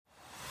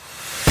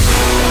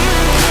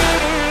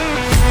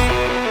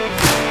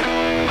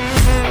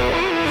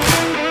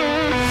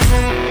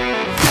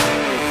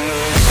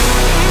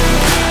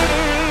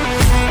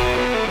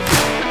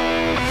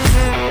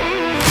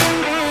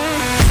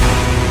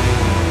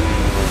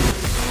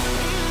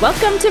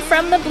Welcome to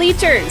From the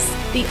Bleachers,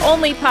 the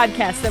only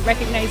podcast that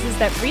recognizes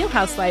that Real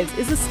Housewives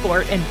is a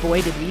sport, and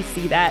boy did we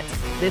see that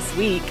this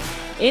week,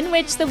 in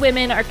which the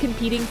women are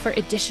competing for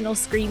additional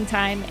screen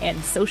time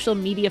and social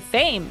media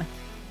fame.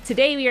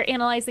 Today we are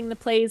analyzing the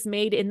plays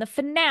made in the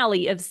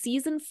finale of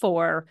Season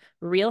 4,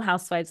 Real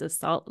Housewives of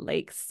Salt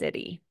Lake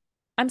City.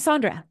 I'm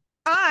Sandra.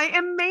 I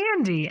am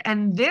Mandy,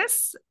 and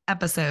this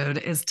episode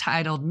is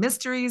titled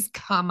Mysteries,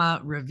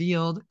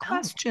 Revealed, ?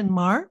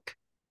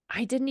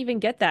 I didn't even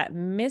get that.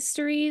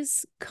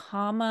 Mysteries,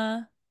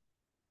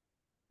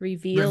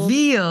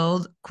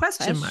 revealed,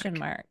 question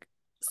mark.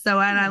 So,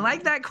 and I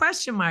like that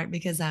question mark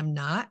because I'm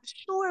not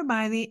sure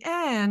by the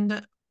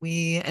end.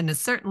 We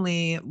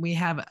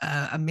have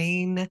a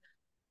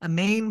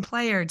main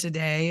player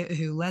today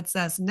who lets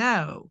us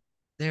know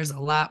there's a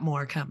lot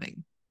more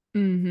coming.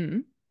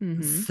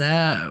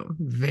 So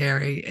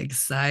very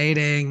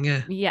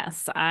exciting.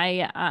 Yes,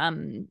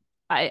 I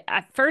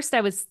at first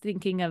I was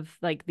thinking of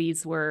like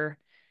these were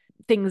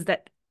things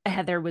that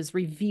Heather was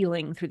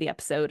revealing through the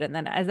episode, and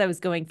then as I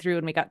was going through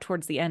and we got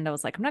towards the end, I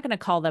was like, I'm not going to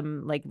call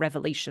them like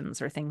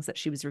revelations or things that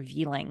she was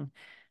revealing.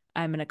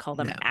 I'm going to call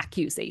them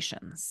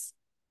accusations.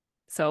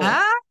 So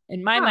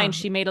in my mind,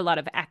 she made a lot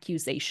of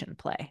accusation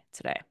play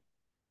today.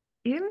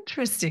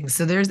 Interesting.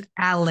 So there's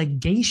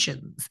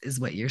allegations, is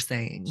what you're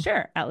saying?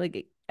 Sure,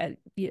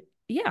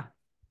 yeah.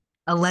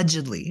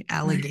 Allegedly,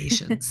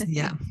 allegations.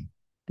 Yeah.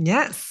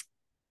 Yes.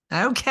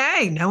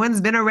 Okay. No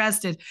one's been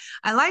arrested.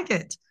 I like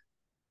it.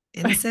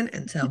 Innocent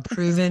until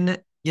proven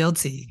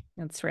guilty.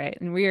 That's right.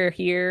 And we are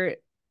here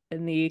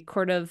in the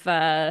court of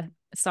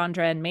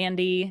Sandra and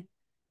Mandy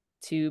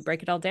to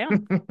break it all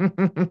down.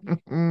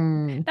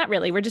 Not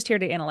really. We're just here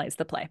to analyze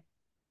the play.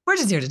 We're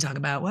just here to talk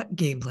about what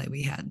gameplay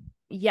we had.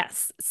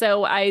 Yes.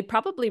 So I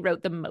probably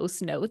wrote the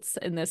most notes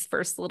in this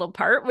first little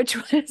part, which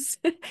was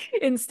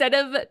instead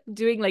of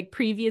doing like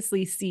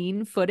previously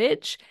seen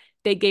footage,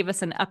 they gave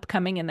us an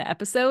upcoming in the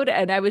episode.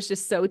 And I was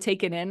just so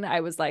taken in. I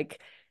was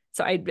like,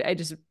 so I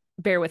just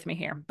bear with me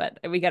here, but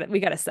we got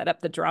to set up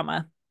the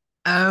drama.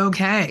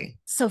 Okay.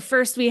 So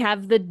first we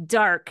have the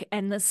dark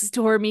and the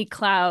stormy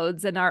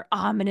clouds and our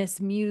ominous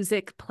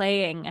music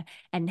playing.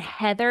 And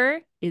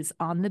Heather is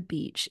on the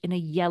beach in a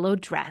yellow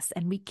dress,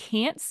 and we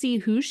can't see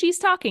who she's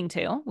talking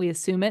to. We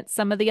assume it's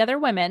some of the other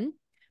women,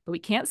 but we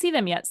can't see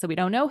them yet, so we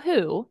don't know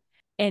who.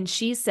 And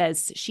she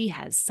says she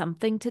has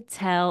something to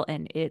tell,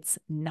 and it's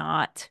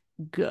not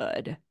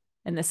good.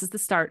 And this is the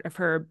start of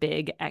her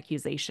big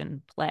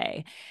accusation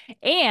play.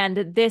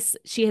 And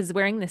she is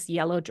wearing this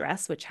yellow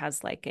dress, which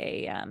has like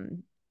a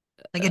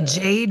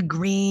jade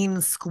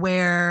green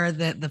square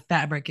that the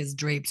fabric is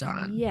draped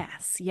on.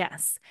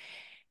 Yes.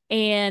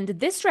 And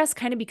this dress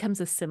kind of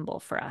becomes a symbol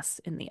for us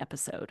in the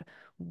episode.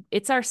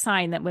 It's our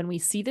sign that when we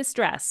see this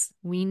dress,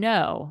 we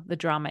know the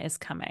drama is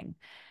coming.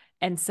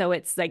 And so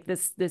it's like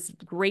this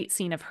great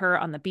scene of her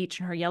on the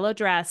beach in her yellow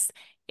dress.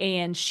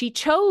 And she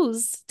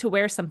chose to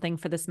wear something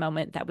for this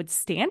moment that would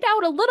stand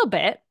out a little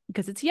bit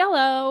because it's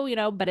yellow,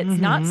 but it's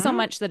not so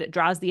much that it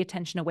draws the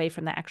attention away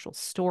from the actual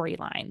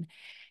storyline.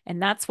 And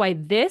that's why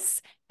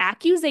this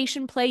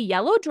accusation play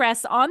yellow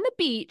dress on the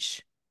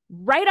beach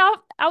right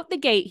out the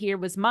gate here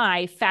was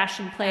my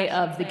fashion play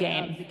of the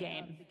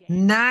game.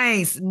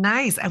 Nice.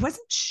 I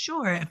wasn't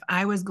sure if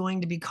I was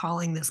going to be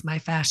calling this my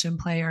fashion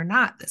play or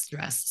not, this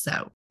dress.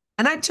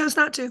 And I chose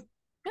not to,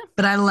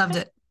 but I loved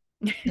it.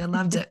 I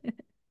loved it.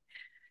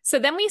 So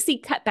then we see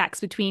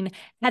cutbacks between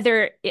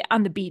Heather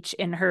on the beach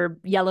in her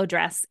yellow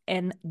dress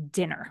and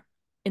dinner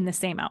in the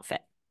same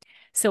outfit.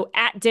 So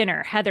at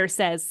dinner, Heather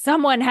says,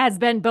 someone has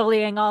been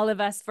bullying all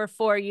of us for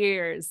 4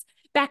 years.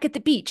 Back at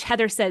the beach,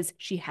 Heather says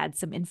she had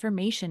some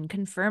information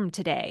confirmed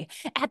today.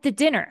 At the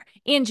dinner,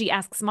 Angie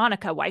asks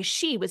Monica why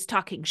she was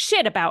talking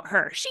shit about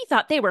her. She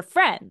thought they were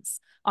friends.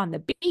 On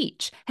the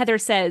beach, Heather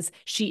says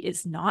she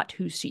is not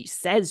who she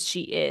says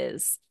she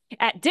is.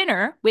 At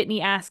dinner,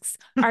 Whitney asks,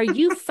 are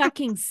you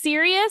fucking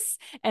serious?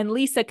 And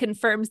Lisa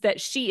confirms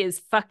that she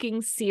is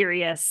fucking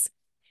serious.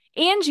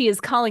 Angie is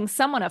calling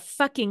someone a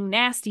fucking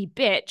nasty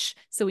bitch.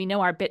 So we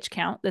know our bitch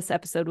count this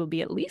episode will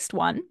be at least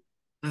 1.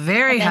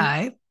 Very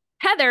high.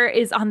 Heather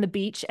is on the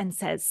beach and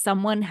says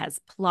someone has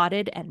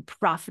plotted and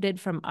profited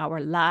from our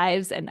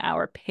lives and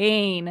our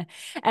pain.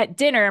 At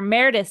dinner,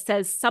 Meredith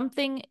says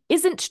something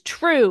isn't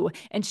true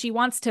and she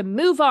wants to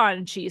move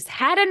on. She's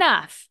had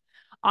enough.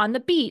 On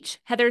the beach,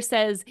 Heather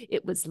says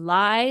it was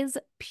lies,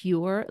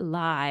 pure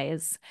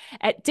lies.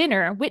 At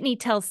dinner, Whitney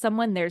tells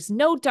someone there's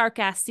no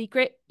dark-ass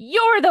secret.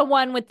 You're the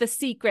one with the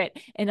secret.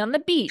 And on the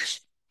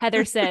beach,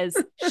 Heather says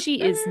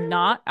she is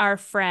not our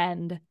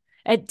friend.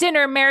 At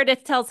dinner,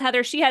 Meredith tells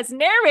Heather she has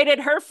narrated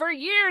her for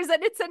years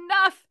and it's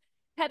enough.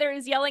 Heather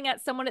is yelling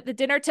at someone at the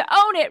dinner to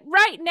own it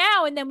right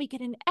now. And then we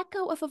get an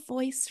echo of a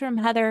voice from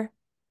Heather.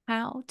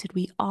 How did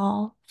we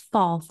all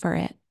fall for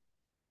it?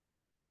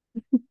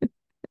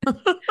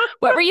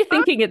 What were you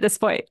thinking at this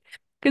point?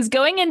 Because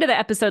going into the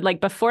episode, like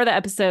before the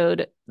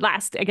episode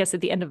I guess at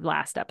the end of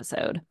last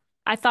episode,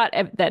 I thought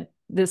that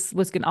this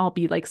was going to all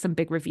be like some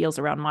big reveals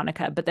around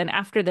Monica. But then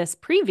after this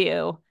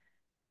preview,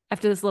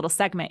 after this little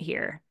segment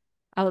here,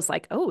 I was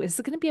like, oh, is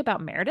it going to be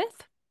about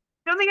Meredith?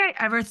 I don't think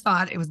I ever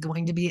thought it was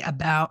going to be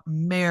about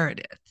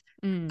Meredith.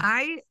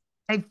 I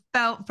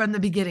felt from the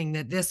beginning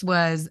that this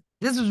was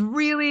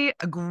really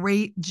a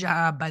great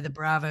job by the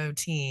Bravo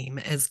team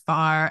as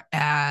far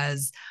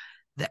as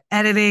the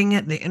editing,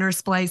 the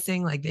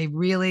intersplicing. Like they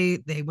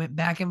went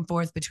back and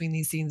forth between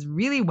these scenes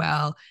really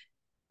well.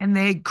 And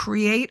they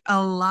create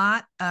a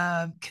lot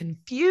of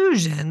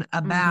confusion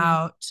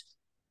about,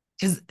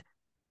 because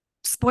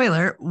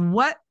spoiler,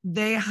 what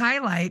they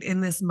highlight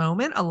in this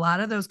moment, a lot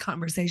of those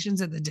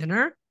conversations at the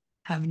dinner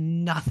have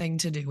nothing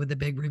to do with the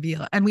big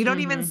reveal. And we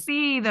don't even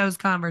see those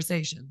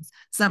conversations,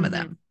 some of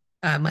them.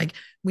 Like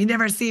we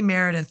never see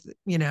Meredith,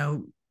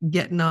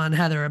 getting on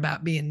Heather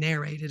about being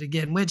narrated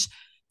again, which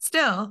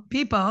still,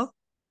 people,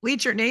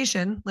 Bleacher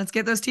Nation, let's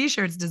get those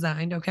t-shirts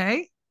designed,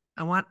 okay?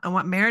 I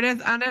want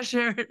Meredith on a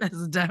shirt that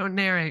says, don't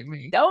narrate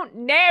me. Don't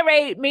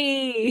narrate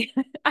me.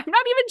 I'm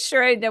not even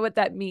sure I know what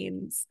that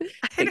means.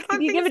 Like,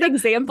 can you give an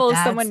example of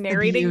someone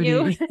narrating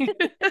you?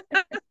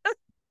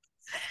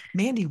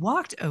 Mandy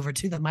walked over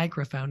to the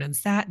microphone and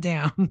sat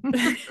down.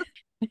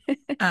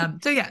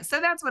 So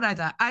that's what I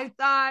thought. I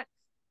thought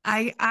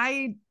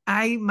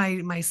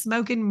my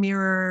smoke and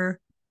mirror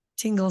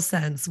tingle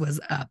sense was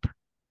up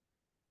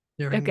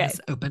during this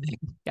opening.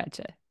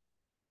 Gotcha.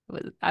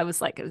 I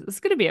was like, is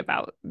this going to be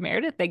about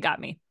Meredith? They got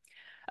me.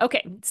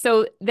 Okay,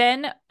 so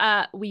then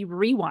we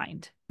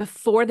rewind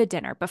before the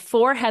dinner,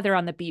 before Heather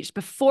on the beach,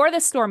 before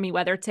the stormy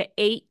weather to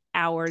 8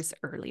 hours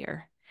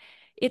earlier.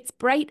 It's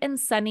bright and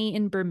sunny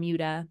in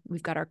Bermuda.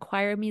 We've got our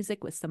choir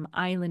music with some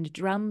island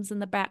drums in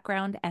the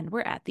background, and we're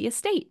at the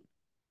estate.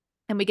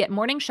 And we get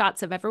morning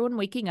shots of everyone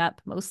waking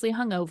up, mostly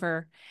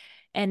hungover.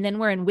 And then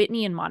we're in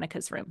Whitney and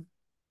Monica's room.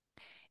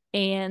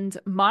 And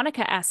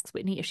Monica asks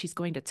Whitney if she's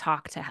going to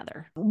talk to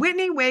Heather.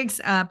 Whitney wakes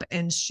up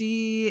and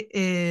she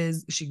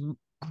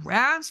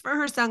grabs for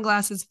her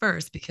sunglasses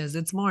first because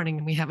it's morning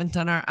and we haven't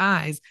done our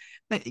eyes.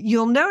 But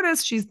you'll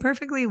notice she's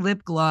perfectly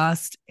lip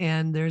glossed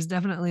and there's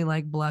definitely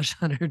like blush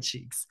on her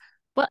cheeks.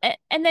 Well,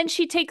 and then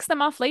she takes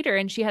them off later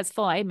and she has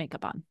full eye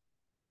makeup on.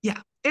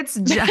 Yeah, it's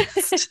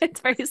just it's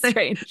very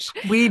strange.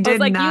 We did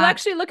not. You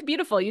actually look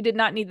beautiful. You did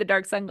not need the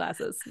dark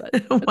sunglasses.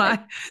 But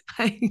why?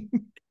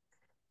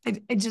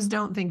 I just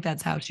don't think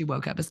that's how she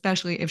woke up,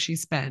 especially if she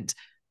spent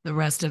the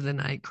rest of the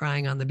night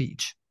crying on the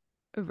beach.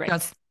 Right.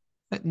 Just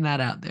putting that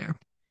out there.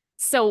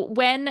 So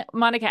when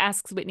Monica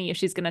asks Whitney if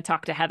she's going to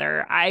talk to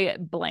Heather, I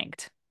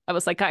blanked. I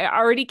was like, I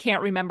already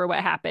can't remember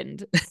what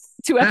happened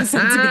 2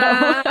 episodes ago.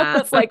 I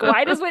was like,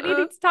 why does Whitney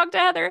need to talk to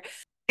Heather?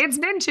 It's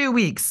been 2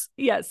 weeks.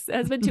 Yes, it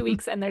has been 2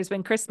 weeks. And there's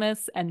been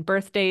Christmas and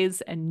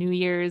birthdays and New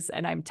Year's,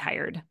 and I'm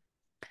tired.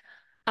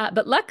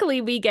 But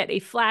luckily, we get a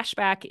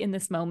flashback in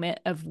this moment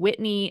of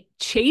Whitney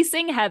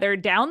chasing Heather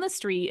down the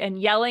street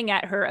and yelling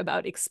at her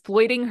about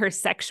exploiting her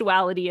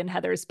sexuality in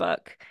Heather's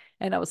book.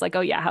 And I was like,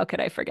 oh, yeah, how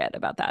could I forget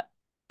about that?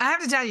 I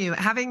have to tell you,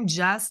 having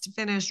just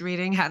finished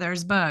reading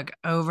Heather's book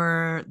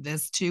over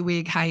this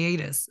 2-week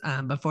hiatus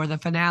before the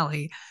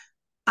finale,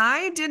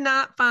 I did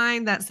not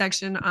find that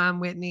section on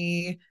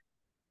Whitney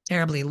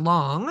terribly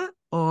long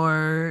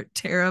or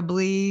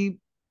terribly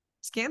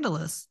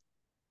scandalous.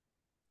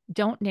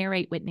 Don't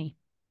narrate Whitney.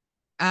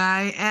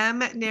 I am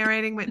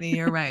narrating Whitney.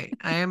 You're right.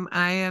 I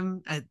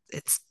am.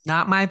 It's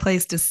not my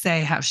place to say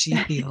how she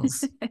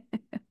feels.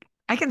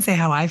 I can say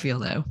how I feel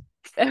though.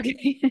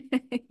 Okay,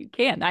 you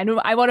can. I don't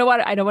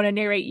want to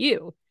narrate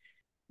you.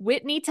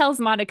 Whitney tells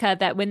Monica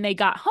that when they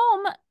got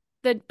home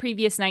the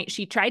previous night,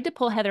 she tried to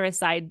pull Heather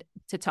aside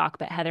to talk,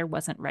 but Heather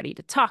wasn't ready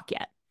to talk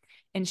yet.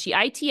 And she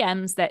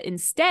ITMs that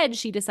instead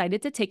she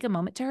decided to take a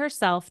moment to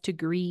herself to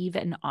grieve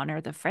and honor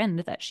the friend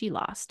that she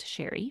lost,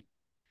 Sherry.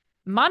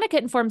 Monica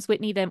informs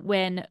Whitney that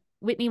when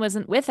Whitney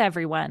wasn't with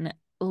everyone,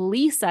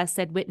 Lisa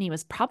said Whitney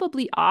was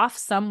probably off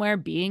somewhere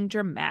being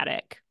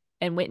dramatic.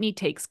 And Whitney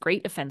takes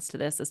great offense to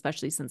this,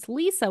 especially since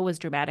Lisa was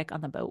dramatic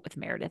on the boat with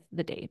Meredith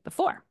the day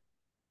before.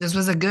 This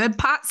was a good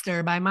pot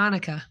stir by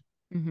Monica.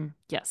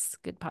 Yes,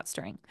 good pot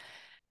stirring.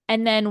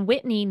 And then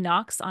Whitney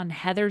knocks on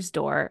Heather's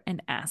door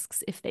and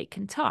asks if they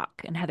can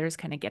talk. And Heather's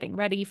kind of getting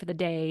ready for the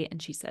day.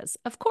 And she says,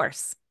 of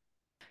course.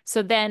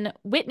 So then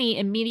Whitney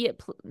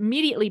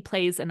immediately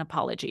plays an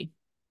apology.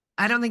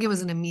 I don't think it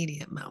was an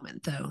immediate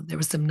moment, though. There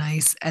was some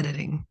nice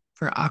editing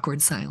for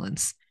awkward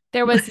silence.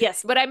 There was,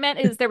 yes. What I meant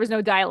is there was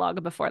no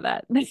dialogue before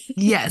that.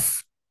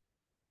 Yes.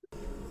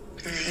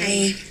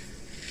 Hi.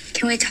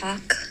 Can we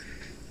talk?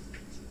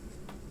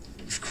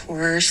 Of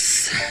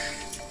course.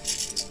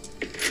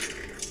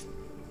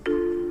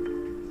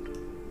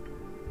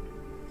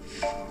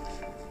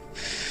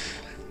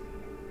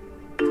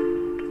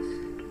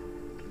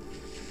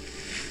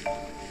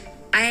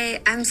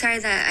 I'm sorry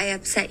that I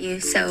upset you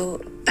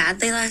so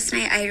badly last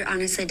night. I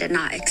honestly did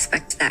not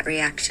expect that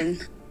reaction.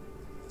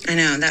 I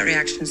know, that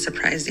reaction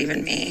surprised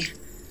even me.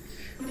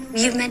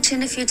 You've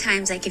mentioned a few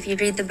times, like, if you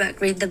read the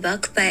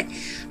book, but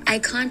I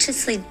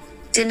consciously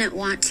didn't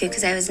want to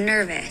because I was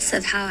nervous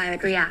of how I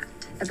would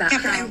react. about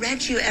but I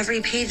read you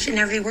every page and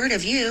every word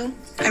of you.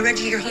 I read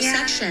you your whole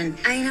section.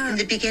 I know. In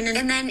the beginning.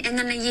 And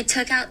then you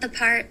took out the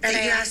part that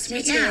I asked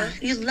me to. Yeah,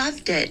 you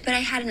loved it. But I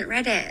hadn't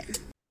read it.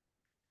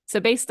 So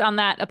based on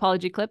that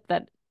apology clip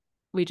that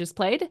we just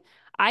played,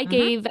 I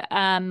gave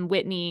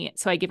Whitney,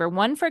 so I gave her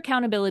 1 for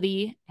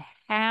accountability,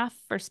 half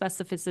for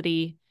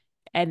specificity,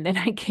 and then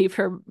I gave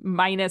her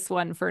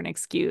 -1 for an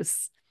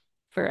excuse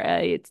for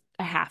a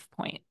half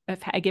point.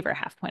 I gave her a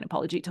half point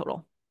apology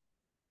total.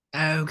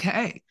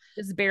 Okay.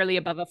 Just barely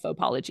above a faux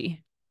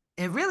apology.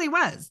 It really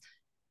was.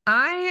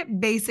 I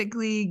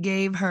basically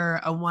gave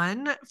her a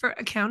 1 for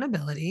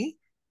accountability.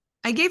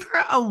 I gave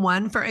her a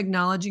 1 for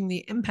acknowledging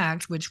the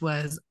impact, which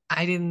was,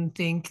 I didn't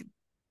think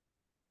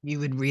you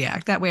would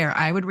react that way or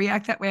I would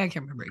react that way. I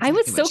can't remember. Exactly. I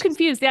was so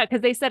confused. Yeah,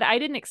 because they said I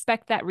didn't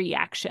expect that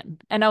reaction.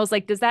 And I was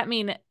like, does that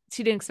mean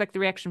she didn't expect the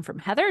reaction from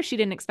Heather or she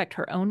didn't expect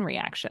her own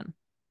reaction?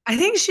 I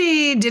think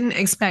she didn't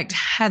expect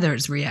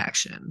Heather's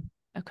reaction.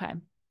 Okay.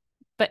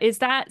 But is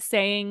that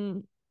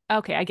saying,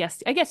 okay, I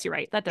guess you're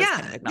right. That does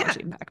kind of acknowledge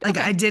the impact. Like,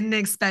 I didn't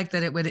expect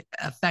that it would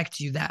affect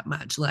you that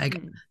much.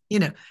 Like, you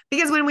know,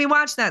 because when we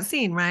watch that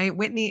scene, right,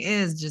 Whitney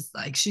is just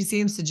like, she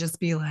seems to just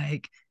be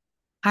like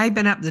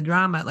hyping up the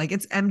drama. Like,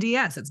 it's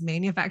MDS, it's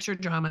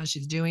manufactured drama.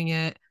 She's doing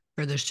it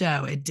for the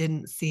show. It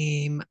didn't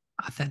seem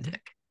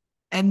authentic.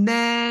 And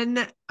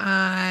then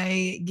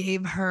I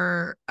gave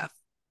her a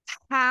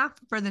half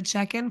for the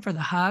check-in for the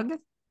hug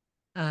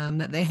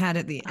that they had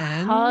at the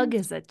end. Hug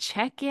is a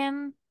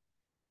check-in?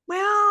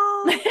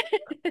 Well,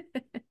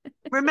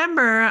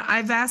 remember,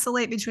 I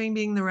vacillate between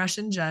being the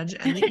Russian judge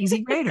and the easy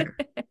grader.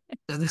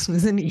 So this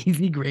was an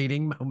easy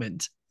grading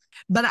moment.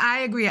 But I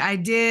agree. I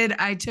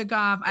took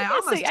off.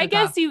 I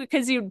guess you,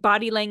 because you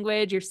body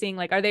language, you're seeing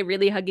like, are they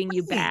really hugging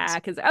you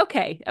back?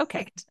 Okay.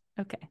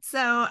 So,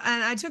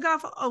 and I took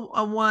off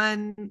a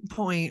 1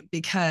 point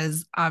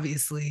because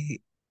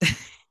obviously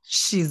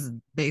she's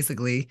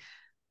basically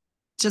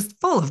just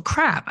full of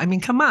crap. I mean,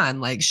 come on.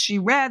 Like, she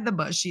read the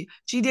book. She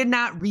did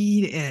not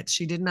read it.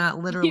 She did not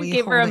literally. You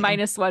gave her a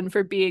 -1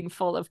 for being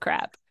full of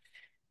crap.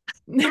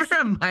 Give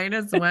her a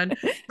 -1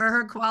 for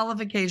her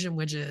qualification,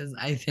 which is,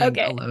 I think,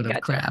 a load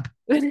of crap.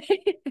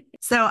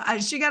 So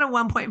she got a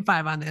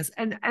 1.5 on this.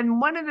 And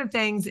one of the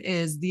things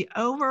is the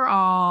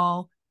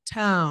overall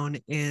tone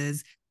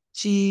is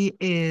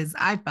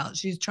I felt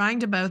she's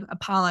trying to both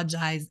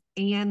apologize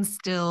and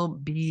still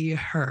be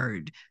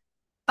heard.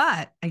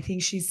 But I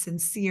think she's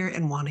sincere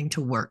in wanting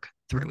to work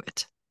through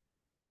it.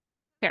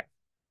 Fair.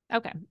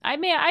 Okay.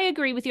 I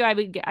agree with you.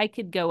 I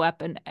could go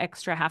up an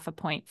extra half a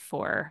point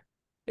for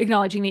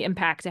acknowledging the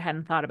impact. I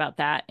hadn't thought about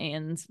that.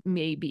 And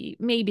maybe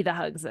the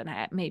hugs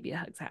maybe a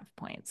hugs half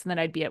points. And then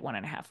I'd be at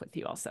 1.5 with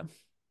you also.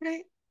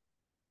 Right.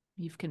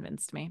 You've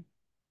convinced me.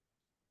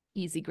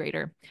 Easy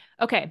grader.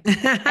 Okay.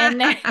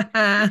 And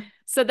then,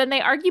 so then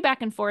they argue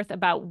back and forth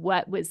about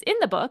what was in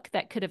the book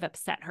that could have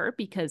upset her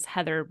because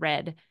Heather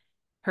read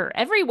her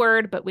every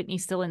word, but Whitney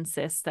still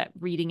insists that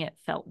reading it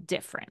felt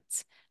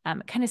different.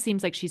 It kind of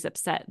seems like she's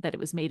upset that it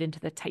was made into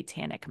the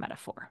Titanic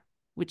metaphor,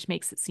 which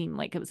makes it seem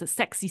like it was a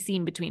sexy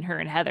scene between her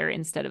and Heather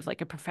instead of like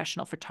a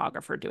professional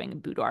photographer doing a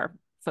boudoir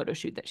photo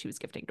shoot that she was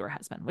gifting to her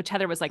husband, which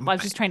Heather was like, well, I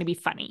was just trying to be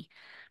funny,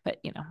 but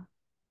you know.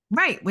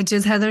 Right, which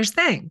is Heather's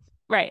thing.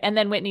 Right, and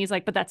then Whitney's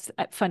like, but that's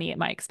funny at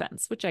my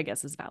expense, which I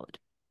guess is valid.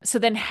 So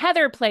then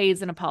Heather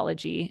plays an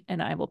apology,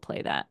 and I will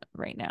play that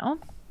right now.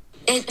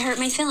 It hurt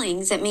my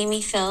feelings. It made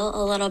me feel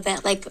a little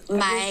bit like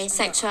my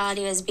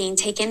sexuality was being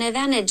taken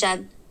advantage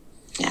of.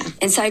 Yeah.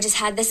 And so I just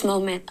had this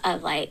moment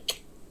of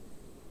like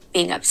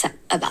being upset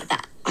about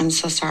that. I'm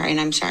so sorry,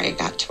 and I'm sorry it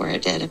got to where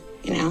it did,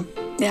 you know?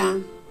 Yeah.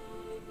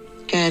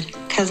 Good.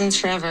 Cousins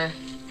forever.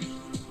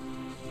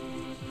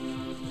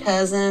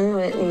 Cousin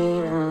Whitney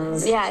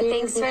Rose. Yeah,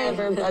 thanks for...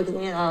 Never bugs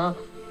me at all.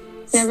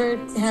 Never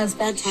has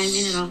bad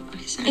timing at all.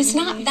 Okay, it's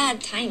not bad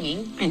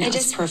timing. I know, I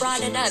just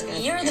brought it up.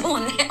 You're the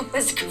one that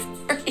was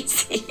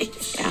crazy.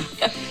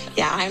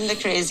 Yeah, I'm the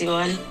crazy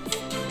one.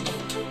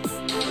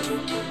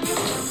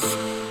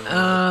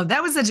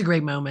 That was such a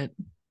great moment.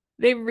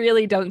 They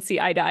really don't see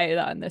eye to eye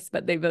on this,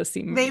 but they both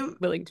seem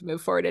willing to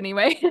move forward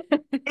anyway.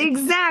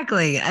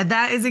 Exactly.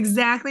 That is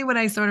exactly what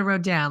I sort of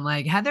wrote down.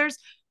 Like, Heather's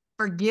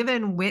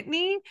forgiven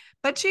Whitney,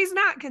 but she's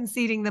not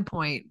conceding the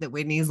point that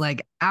Whitney's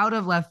like out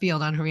of left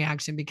field on her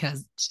reaction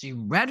because she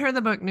read her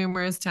the book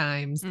numerous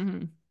times.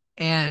 Mm-hmm.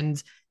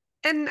 And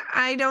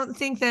I don't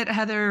think that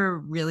Heather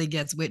really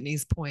gets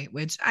Whitney's point,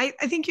 which I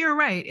think you're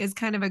right, is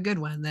kind of a good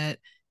one, that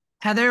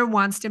Heather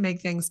wants to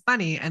make things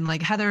funny. And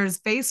like Heather's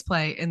face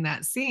play in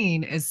that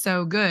scene is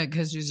so good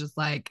because she's just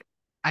like,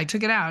 I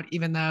took it out,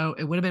 even though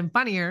it would have been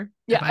funnier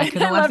if I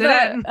could have left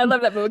it in. I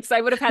love that move because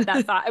I would have had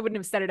that thought. I wouldn't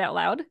have said it out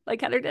loud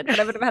like Heather did, but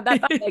I would have had that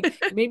thought.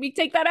 Like, maybe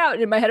take that out.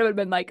 And in my head, it would have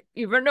been like,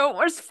 even though it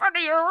was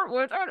funnier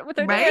with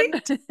her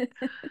right?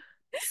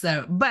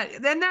 So, but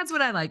then that's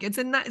what I like. It's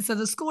a nice, so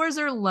the scores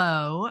are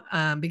low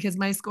because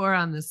my score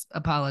on this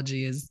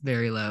apology is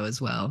very low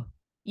as well.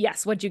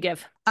 Yes. What'd you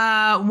give?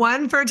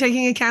 1 for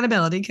taking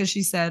accountability because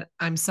she said,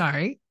 I'm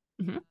sorry.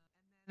 Mm-hmm.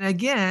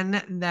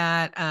 Again,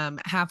 that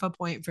half a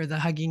point for the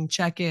hugging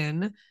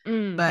check-in,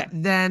 but Okay.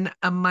 then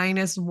a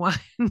 -1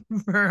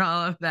 for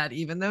all of that,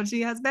 even though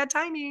she has bad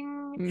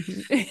timing.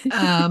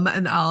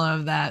 And all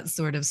of that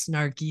sort of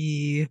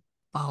snarky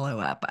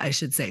follow-up, I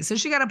should say. So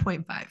she got a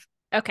 0.5.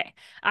 Okay.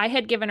 I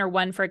had given her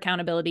 1 for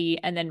accountability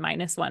and then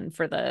 -1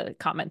 for the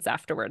comments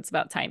afterwards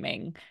about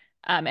timing.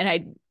 And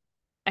I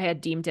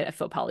had deemed it a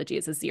faux apology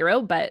as a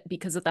 0, but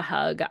because of the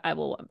hug,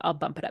 I'll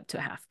bump it up to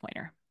a half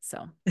pointer.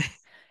 So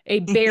a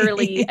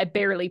barely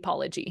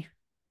apology.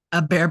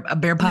 A bear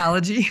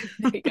apology.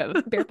 There you go.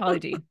 Bear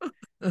apology.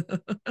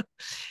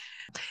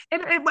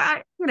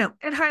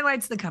 It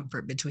highlights the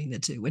comfort between the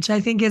two, which I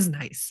think is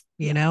nice,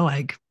 so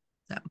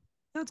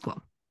that's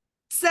cool.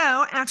 So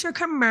after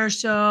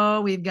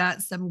commercial, we've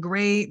got some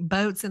great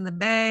boats in the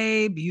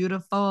bay,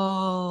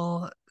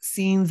 beautiful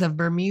scenes of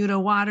Bermuda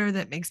water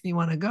that makes me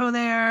want to go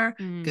there.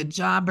 Good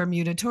job,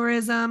 Bermuda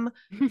tourism.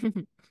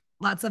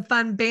 Lots of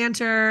fun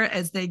banter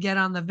as they get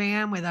on the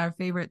van with our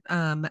favorite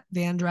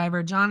van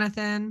driver,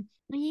 Jonathan.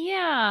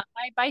 Yeah,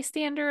 my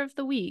bystander of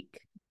the week,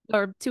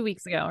 or 2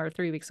 weeks ago, or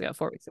 3 weeks ago,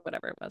 4 weeks ago,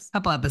 whatever it was. A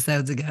couple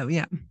episodes ago,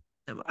 yeah.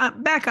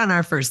 Back on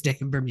our first day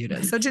in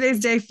Bermuda. So today's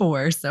day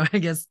 4, so I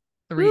guess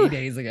 3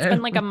 days ago. It's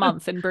been like a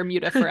month in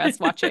Bermuda for us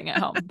watching at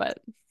home, but...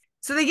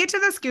 So they get to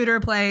the scooter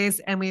place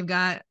and we've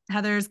got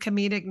Heather's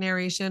comedic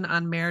narration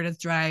on Meredith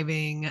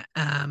driving.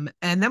 And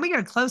then we get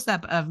a close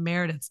up of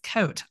Meredith's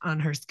coat on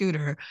her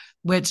scooter,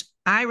 which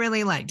I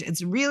really liked.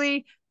 It's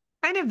really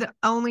kind of the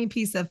only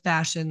piece of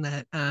fashion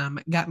that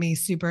got me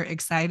super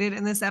excited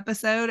in this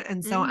episode.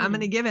 And so I'm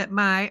going to give it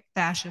my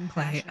fashion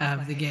play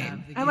of the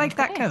game. I like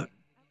that coat.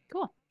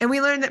 Cool. And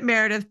we learned that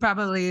Meredith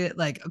probably,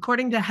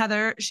 according to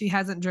Heather, she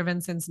hasn't driven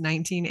since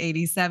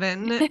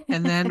 1987.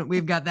 And then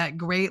we've got that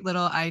great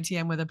little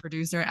ITM where the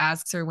producer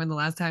asks her when the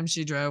last time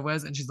she drove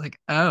was. And she's like,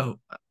 oh,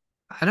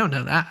 I don't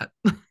know that.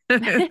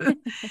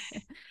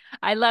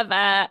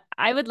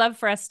 I would love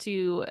for us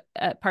to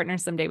partner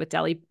someday with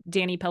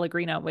Danny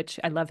Pellegrino, which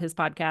I love his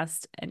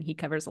podcast. And he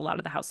covers a lot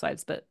of the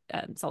housewives, but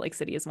Salt Lake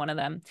City is one of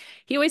them.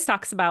 He always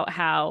talks about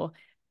how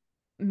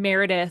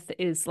Meredith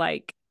is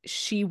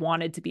she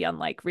wanted to be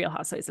on Real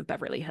Housewives of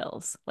Beverly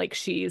Hills.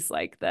 She's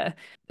the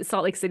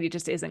Salt Lake City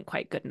just isn't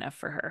quite good enough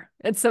for her.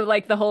 And so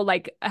the whole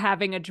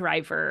having a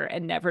driver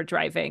and never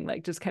driving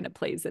just kind of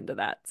plays into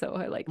that. So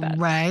I like that.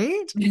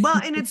 Right.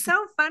 Well, and it's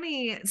so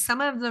funny.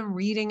 Some of the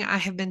reading I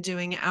have been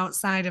doing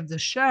outside of the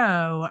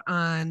show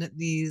on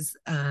these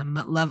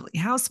lovely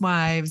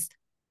housewives,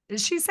 it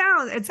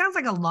sounds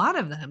like a lot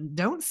of them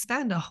don't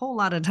spend a whole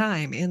lot of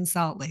time in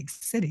Salt Lake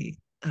City.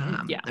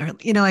 Or,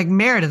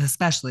 Meredith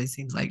especially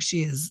seems like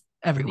she is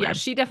everywhere. Yeah,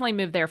 she definitely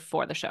moved there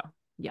for the show.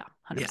 Yeah,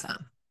 100%. Yeah.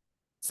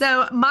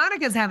 So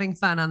Monica's having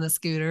fun on the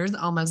scooters,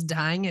 almost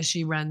dying as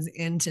she runs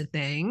into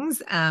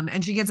things.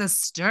 And she gets a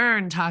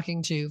stern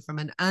talking to from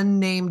an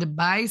unnamed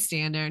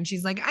bystander. And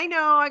she's like, I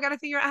know, I got to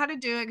figure out how to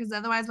do it because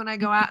otherwise when I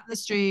go out in the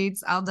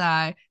streets, I'll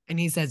die. And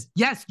he says,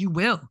 yes, you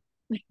will.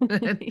 She's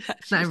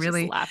just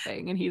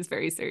laughing and he's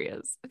very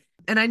serious.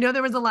 And I know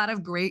there was a lot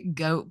of great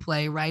goat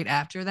play right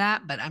after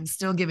that, but I'm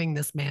still giving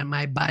this man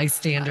my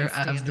bystander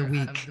of the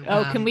week.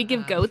 Can we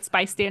give goats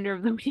bystander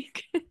of the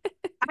week?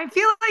 I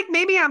feel like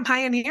maybe on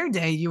Pioneer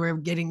Day you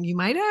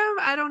might have,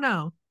 I don't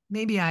know.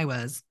 Maybe I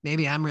was.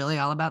 Maybe I'm really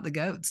all about the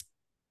goats.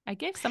 I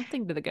gave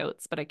something to the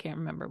goats, but I can't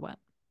remember what.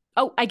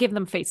 Oh, I give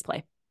them face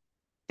play.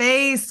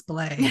 Face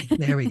play.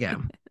 There we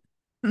go.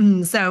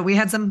 So we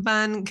had some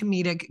fun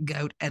comedic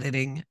goat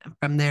editing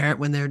from there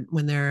when they're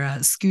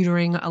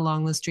scootering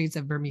along the streets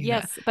of Bermuda.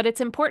 Yes, but it's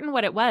important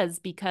what it was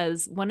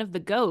because one of the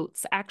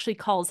goats actually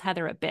calls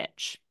Heather a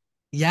bitch.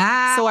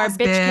 Yeah. So our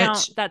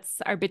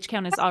bitch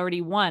count is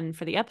already 1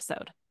 for the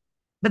episode.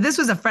 But this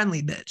was a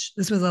friendly bitch.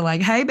 This was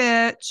hey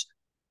bitch.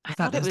 I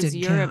thought it was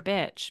you're a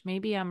bitch.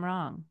 Maybe I'm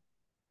wrong.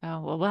 Oh,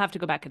 well, we'll have to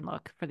go back and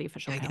look for the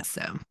official count. I guess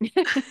so.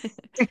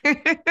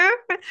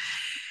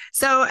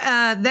 So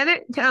then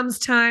it comes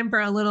time for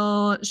a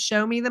little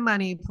show me the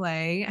money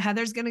play.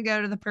 Heather's going to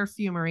go to the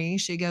perfumery.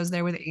 She goes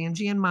there with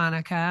Angie and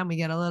Monica, and we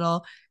get a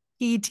little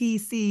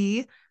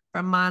PTC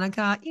from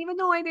Monica, even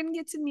though I didn't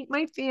get to meet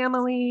my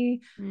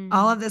family.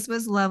 All of this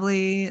was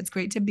lovely. It's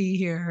great to be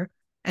here.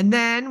 And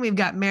then we've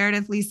got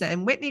Meredith, Lisa,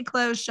 and Whitney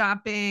clothes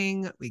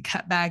shopping. We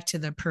cut back to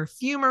the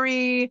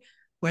perfumery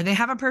where they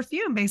have a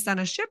perfume based on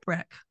a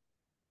shipwreck.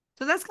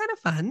 So that's kind of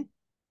fun.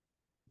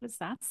 What does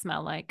that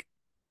smell like?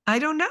 I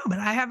don't know, but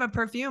I have a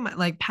perfume.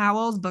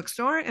 Powell's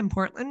bookstore in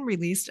Portland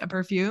released a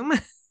perfume,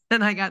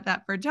 and I got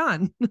that for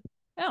John.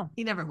 Oh.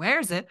 He never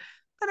wears it,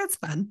 but it's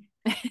fun.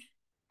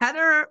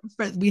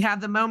 We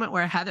have the moment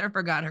where Heather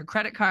forgot her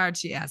credit card.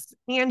 She asked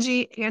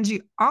Angie.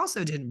 Angie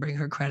also didn't bring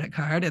her credit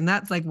card. And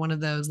that's one of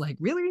those,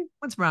 really,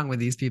 what's wrong with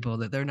these people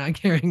that they're not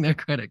carrying their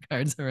credit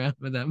cards around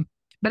with them?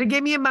 But it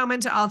gave me a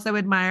moment to also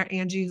admire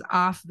Angie's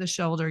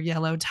off-the-shoulder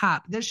yellow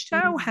top. This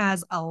show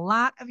has a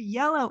lot of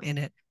yellow in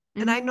it.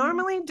 And I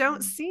normally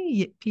don't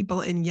see people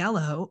in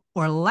yellow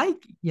or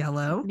like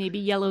yellow. Maybe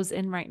yellow's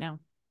in right now.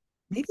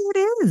 Maybe it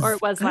is. Or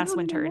it was last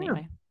winter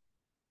anyway.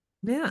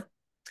 Yeah.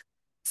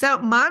 So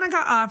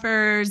Monica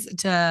offers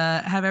to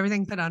have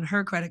everything put on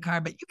her credit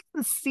card, but you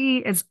can see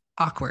it's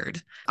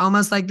awkward.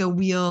 Almost like the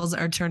wheels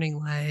are turning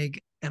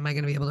like, am I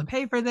going to be able to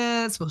pay for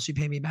this? Will she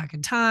pay me back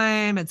in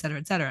time? Et cetera,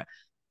 et cetera.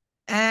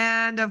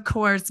 And of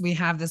course, we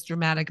have this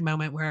dramatic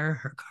moment where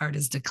her card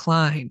is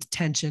declined.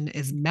 Tension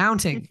is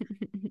mounting.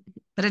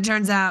 But it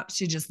turns out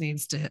she just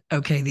needs to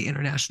okay the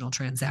international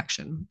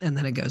transaction, and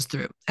then it goes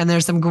through. And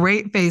there's some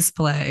great face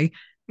play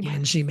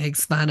when she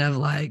makes fun of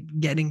like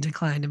getting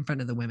declined in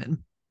front of the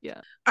women.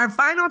 Yeah. Our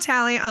final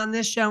tally on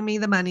this Show Me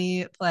the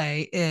Money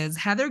play is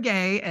Heather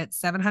Gay at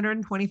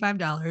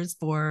 $725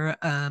 for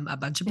a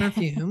bunch of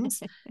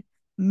perfumes.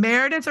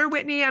 Meredith or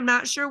Whitney, I'm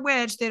not sure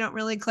which. They don't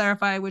really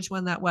clarify which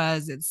one that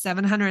was. It's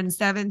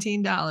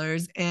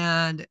 $717.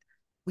 And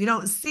we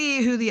don't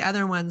see who the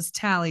other one's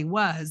tally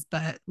was,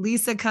 but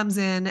Lisa comes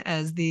in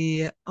as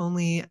the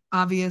only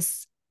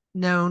obvious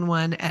known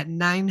one at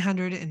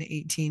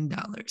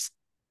 $918.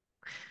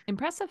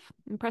 Impressive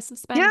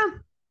spend. Yeah.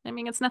 I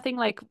mean, it's nothing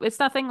like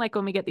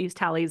when we get these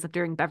tallies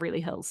during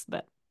Beverly Hills,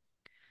 but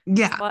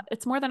yeah,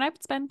 it's more than I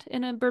would spend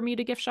in a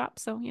Bermuda gift shop.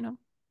 So, you know,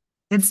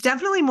 it's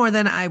definitely more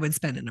than I would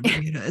spend in a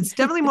Bermuda. It's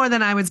definitely more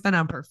than I would spend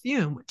on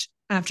perfume, which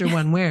after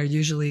one wear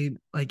usually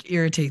like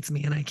irritates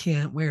me and I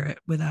can't wear it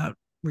without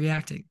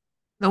reacting.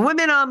 The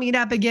women all meet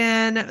up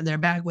again. They're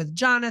back with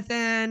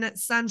Jonathan,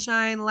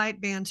 sunshine, light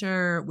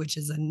banter, which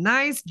is a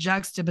nice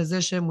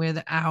juxtaposition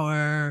with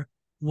our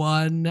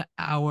 1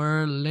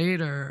 hour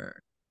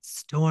later.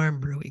 Storm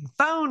brewing,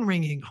 phone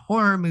ringing,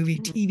 horror movie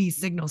TV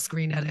signal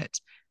screen edit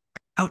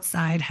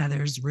outside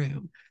Heather's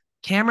room.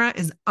 Camera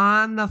is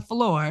on the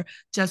floor,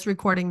 just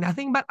recording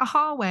nothing but a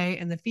hallway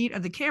and the feet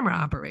of the camera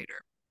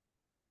operator,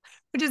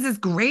 which is this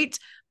great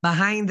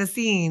behind the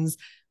scenes.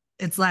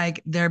 It's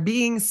like they're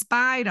being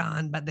spied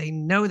on, but they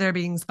know they're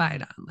being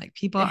spied on. Like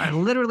people are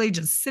literally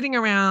just sitting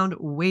around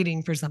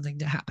waiting for something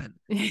to happen.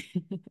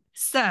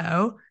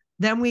 So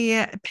then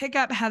we pick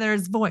up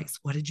Heather's voice.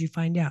 What did you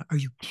find out? Are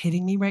you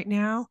kidding me right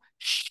now?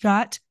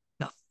 Shut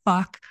the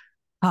fuck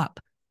up.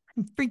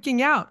 I'm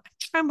freaking out. I'm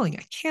trembling.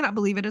 I cannot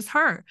believe it is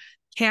her.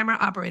 Camera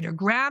operator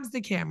grabs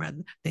the camera.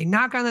 They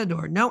knock on the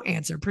door. No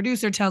answer.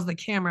 Producer tells the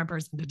camera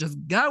person to just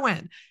go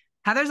in.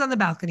 Heather's on the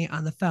balcony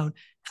on the phone.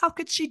 How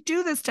could she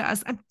do this to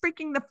us? I'm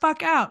freaking the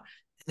fuck out.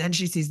 And then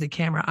she sees the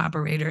camera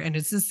operator, and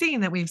it's a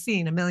scene that we've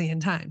seen a million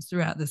times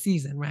throughout the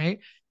season, right?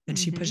 And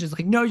she pushes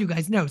like, no, you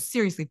guys, no,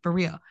 seriously, for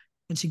real.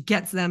 And she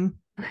gets them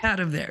out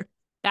of there.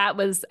 That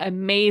was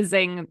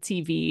amazing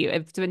TV.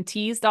 It's been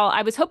teased all.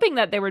 I was hoping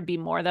that there would be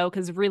more though,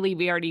 because really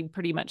we already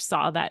pretty much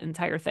saw that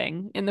entire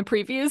thing in the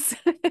previews.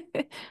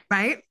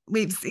 Right?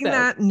 We've seen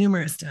that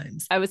numerous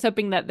times. I was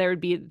hoping that there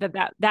would be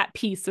that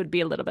piece would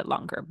be a little bit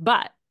longer,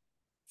 but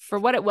for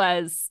what it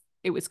was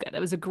good. It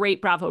was a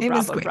great bravo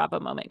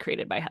moment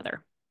created by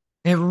Heather.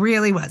 It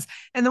really was.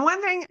 And the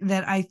one thing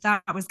that I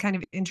thought was kind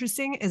of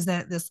interesting is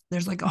that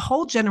there's like a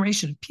whole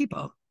generation of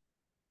people.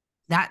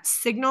 That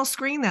signal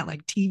screen, that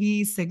like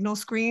TV signal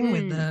screen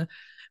with the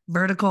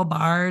vertical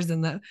bars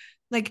and the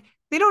like,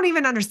 they don't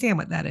even understand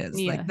what that is.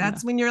 Yeah, like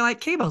that's when you're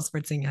like cable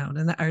spritzing out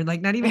or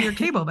like not even your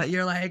cable, but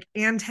you're like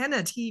antenna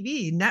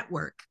TV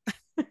network.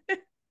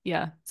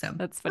 Yeah. So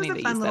that's funny. It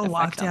was a fun little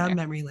walk down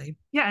memory lane.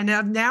 Yeah.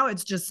 And now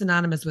it's just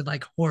synonymous with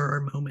like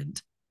horror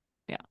moment.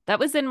 Yeah. That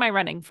was in my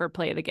running for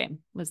play of the game,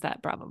 was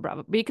that Bravo.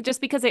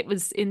 Just because it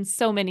was in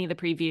so many of the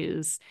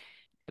previews,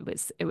 it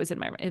was in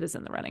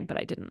the running, but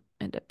I didn't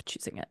end up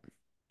choosing it.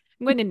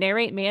 I'm going to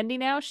narrate Mandy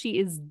now. She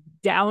is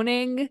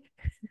downing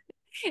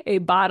a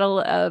bottle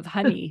of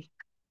honey.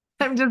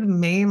 I'm just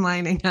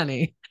mainlining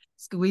honey,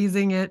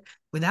 squeezing it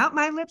without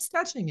my lips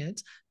touching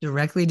it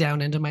directly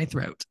down into my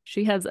throat.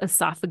 She has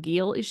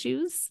esophageal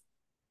issues.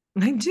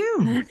 I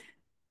do.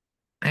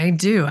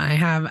 I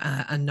have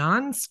a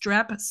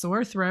non-strep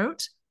sore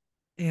throat,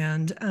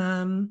 and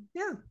and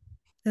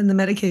the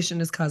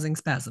medication is causing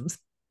spasms.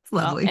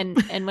 Lovely. Well,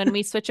 and when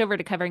we switch over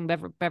to covering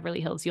Beverly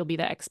Hills, you'll be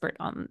the expert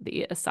on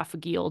the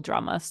esophageal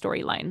drama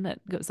storyline that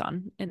goes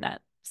on in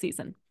that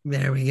season.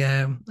 There we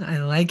go. I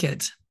like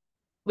it.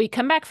 We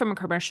come back from a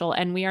commercial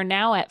and we are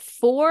now at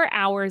 4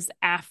 hours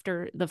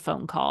after the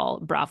phone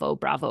call. Bravo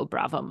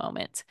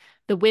moment.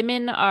 The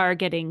women are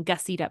getting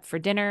gussied up for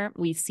dinner.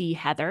 We see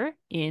Heather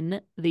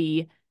in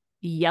the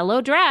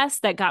yellow dress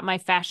that got my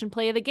fashion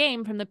play of the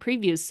game from the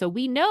previews. So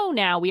we know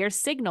now, we are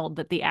signaled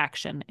that the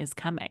action is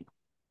coming.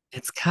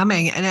 It's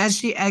coming. And as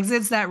she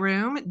exits that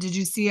room, did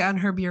you see on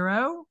her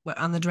bureau,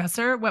 on the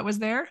dresser, what was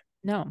there?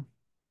 No.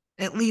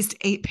 At least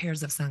 8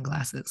 pairs of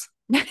sunglasses.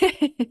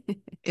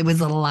 It was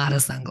a lot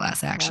of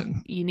sunglass action.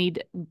 Well, you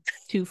need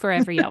 2 for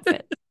every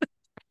outfit.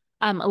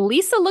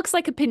 Lisa looks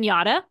like a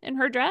piñata in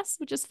her dress,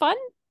 which is fun.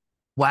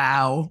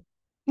 Wow.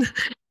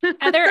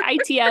 Other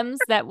ITMs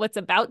that what's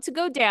about to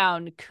go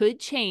down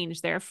could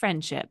change their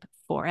friendship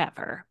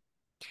forever.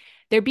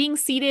 They're being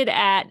seated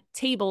at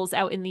tables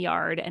out in the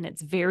yard, and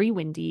it's very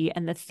windy,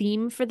 and the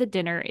theme for the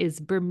dinner is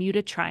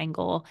Bermuda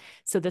Triangle.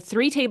 So the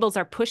 3 tables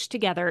are pushed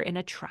together in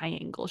a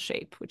triangle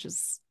shape, which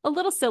is a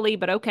little silly,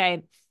 but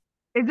okay.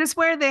 Is this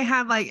where they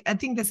have like, I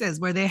think this is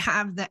where they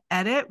have the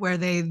edit where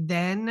they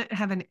then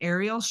have an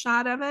aerial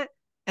shot of it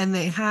and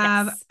they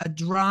have a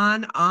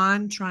drawn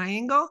on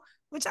triangle,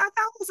 which I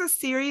thought was a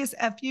serious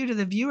FU to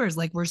the viewers.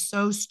 Like, we're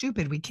so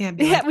stupid. We can't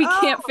be like, we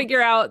can't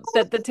figure out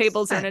that the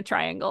tables are in a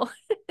triangle.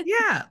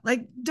 Yeah.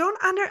 Like,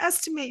 don't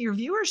underestimate your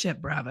viewership,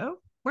 Bravo.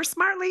 We're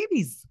smart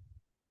ladies.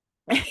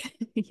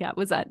 Yeah, that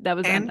was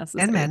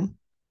unnecessary. And men.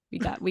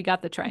 We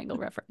got the triangle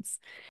reference.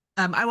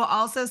 I will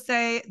also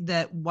say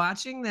that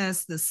watching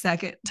this the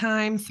second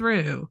time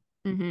through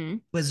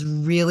was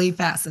really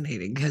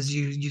fascinating because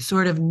you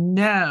sort of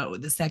know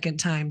the second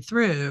time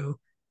through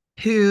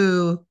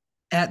who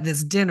at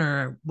this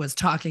dinner was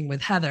talking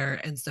with Heather,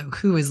 and so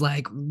who is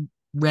like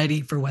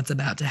ready for what's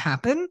about to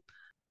happen.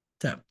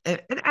 So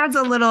it adds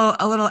a little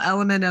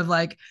element of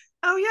like,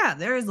 oh yeah,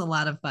 there is a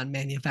lot of fun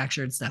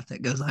manufactured stuff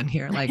that goes on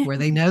here, like where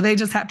they know they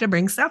just have to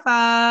bring stuff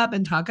up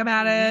and talk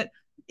about it.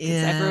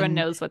 Because everyone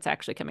knows what's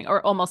actually coming,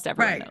 or almost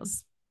everyone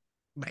knows.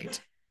 Right.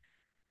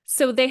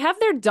 So they have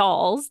their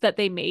dolls that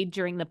they made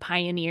during the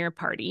Pioneer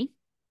Party.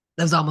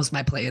 That was almost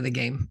my play of the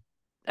game.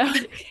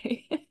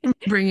 Okay.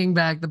 Bringing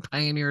back the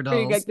Pioneer dolls.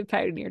 Bringing back the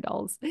Pioneer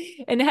dolls.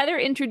 And Heather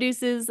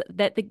introduces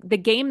that the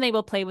game they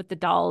will play with the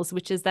dolls,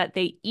 which is that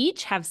they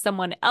each have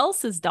someone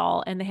else's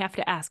doll and they have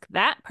to ask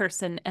that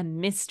person a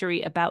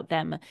mystery about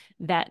them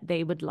that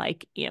they would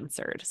like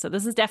answered. So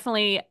this is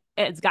definitely,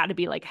 it's got to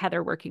be like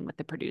Heather working with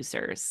the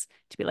producers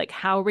to be like,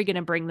 how are we going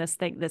to bring this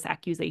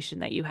accusation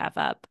that you have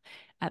up?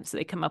 So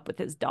they come up with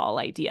this doll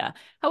idea.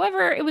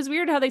 However, it was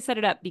weird how they set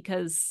it up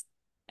because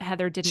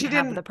Heather didn't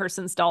have the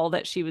person's doll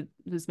that she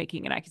was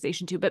making an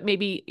accusation to, but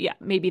maybe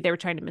they were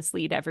trying to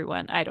mislead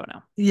everyone. I don't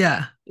know.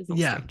 Yeah.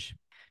 Strange.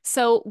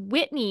 So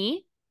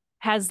Whitney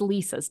has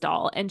Lisa's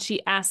doll and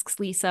she asks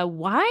Lisa,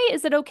 why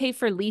is it okay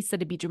for Lisa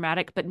to be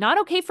dramatic, but not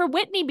okay for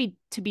Whitney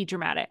to be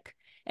dramatic?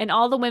 And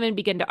all the women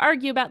begin to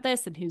argue about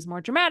this and who's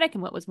more dramatic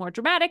and what was more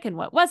dramatic and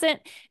what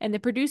wasn't. And the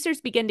producers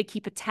begin to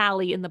keep a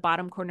tally in the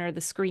bottom corner of the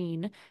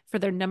screen for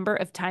their number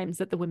of times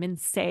that the women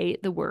say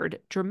the word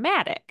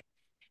dramatic.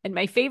 And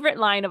my favorite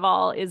line of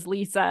all is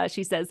Lisa.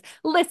 She says,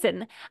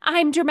 listen,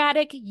 I'm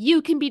dramatic.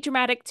 You can be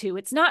dramatic too.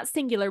 It's not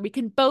singular. We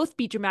can both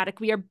be dramatic.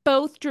 We are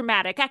both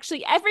dramatic.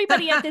 Actually,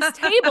 everybody at this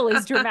table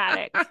is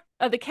dramatic.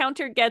 The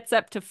counter gets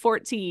up to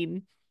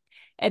 14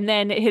 and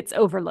then it hits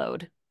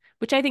overload,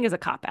 which I think is a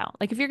cop-out.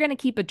 Like, if you're going to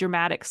keep a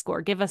dramatic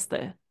score, give us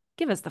the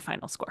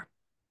final score.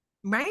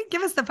 Right?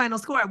 Give us the final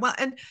score. Well,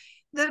 and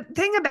the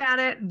thing about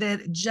it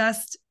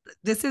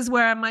this is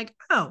where I'm like,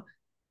 oh,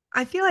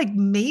 I feel like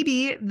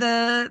maybe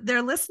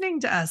they're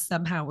listening to us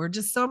somehow. We're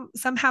just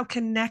somehow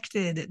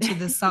connected to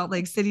the Salt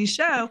Lake City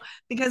show,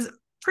 because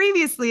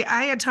previously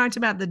I had talked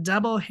about the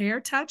double hair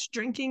touch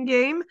drinking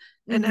game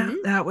and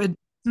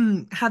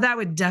how that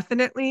would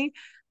definitely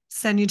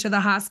send you to the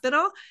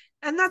hospital.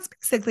 And that's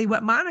basically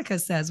what Monica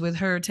says with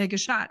her take a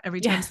shot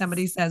every time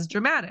somebody says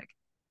dramatic.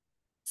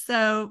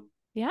 So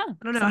yeah,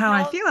 I don't know how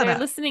I feel about it. They're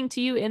listening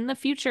to you in the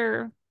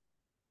future.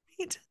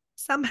 Right.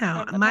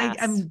 Somehow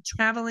I'm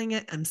traveling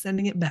it. I'm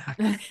sending it back.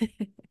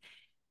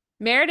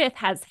 Meredith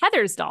has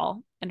Heather's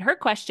doll, and her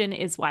question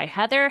is why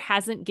Heather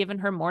hasn't given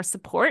her more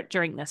support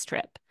during this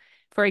trip.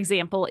 For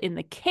example, in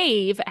the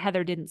cave,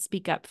 Heather didn't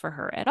speak up for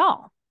her at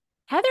all.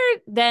 Heather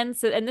then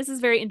said, and this is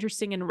very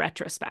interesting in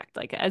retrospect,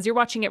 like as you're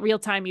watching it real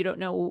time, you don't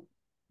know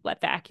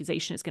what the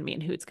accusation is going to be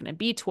and who it's going to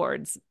be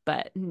towards.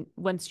 But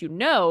once you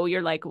know,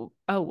 you're like,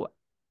 oh,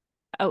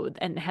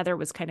 and Heather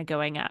was kind of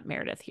going at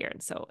Meredith here.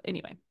 And so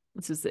anyway,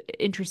 this is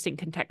interesting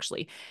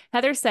contextually.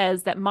 Heather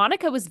says that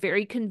Monica was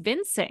very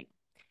convincing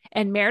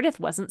and Meredith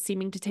wasn't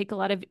seeming to take a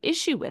lot of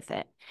issue with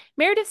it.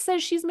 Meredith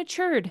says she's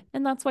matured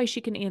and that's why she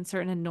can answer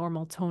in a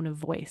normal tone of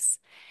voice.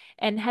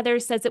 And Heather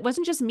says it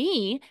wasn't just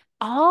me.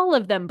 All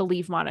of them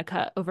believe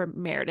Monica over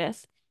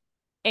Meredith.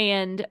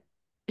 And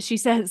she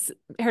says,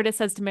 Heather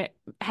says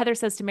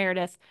to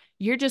Meredith,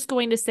 you're just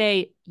going to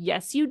say,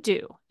 yes, you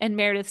do. And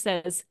Meredith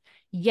says,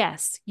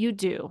 yes, you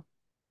do.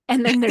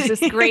 And then there's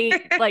this great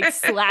like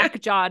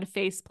slack-jawed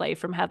face play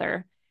from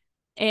Heather.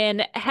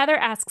 And Heather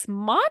asks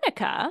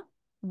Monica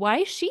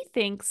why she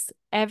thinks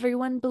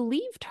everyone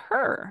believed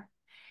her.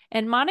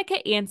 And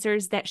Monica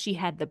answers that she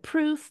had the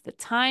proof, the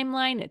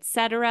timeline,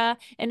 etc.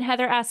 And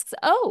Heather asks,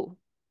 oh,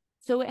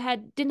 so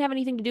it didn't have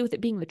anything to do with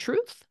it being the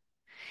truth?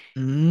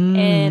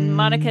 And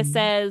Monica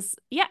says,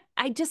 yeah,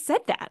 I just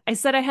said that. I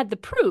said I had the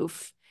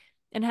proof.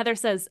 And Heather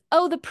says,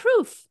 oh, the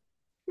proof.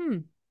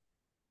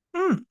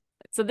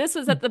 So this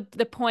was at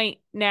the point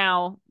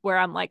now where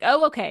I'm like,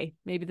 oh, okay,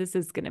 maybe this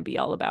is going to be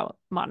all about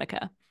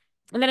Monica.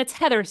 And then it's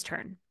Heather's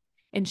turn.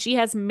 And she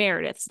has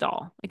Meredith's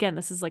doll. Again,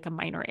 this is like a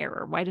minor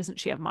error. Why doesn't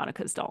she have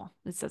Monica's doll?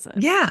 It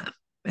doesn't. Yeah,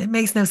 it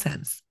makes no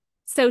sense.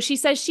 So she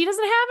says she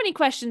doesn't have any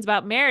questions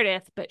about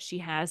Meredith, but she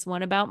has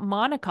one about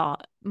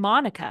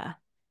Monica,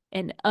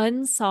 an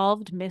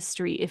unsolved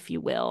mystery, if you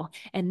will.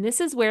 And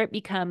this is where it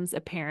becomes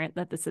apparent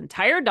that this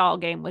entire doll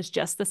game was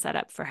just the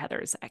setup for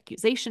Heather's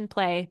accusation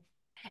play.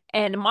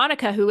 And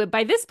Monica, who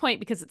by this point,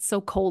 because it's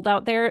so cold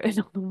out there and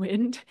on the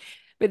wind,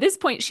 By this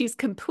point, she's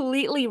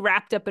completely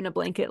wrapped up in a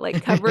blanket,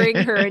 like covering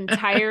her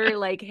entire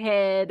like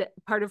head,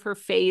 part of her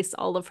face,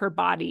 all of her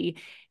body.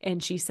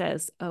 And she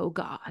says, "Oh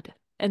God."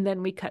 And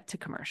then we cut to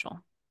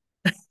commercial.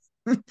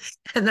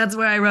 And that's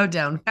where I wrote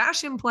down,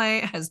 fashion play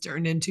has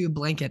turned into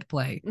blanket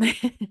play.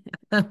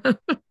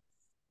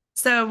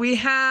 So we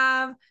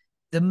have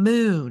the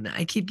moon.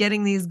 I keep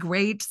getting these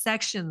great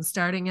sections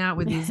starting out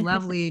with these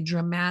lovely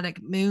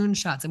dramatic moon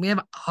shots, and we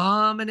have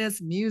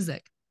ominous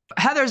music.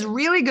 Heather's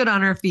really good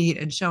on her feet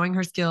and showing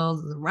her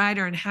skills as a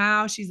writer and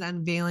how she's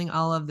unveiling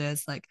all of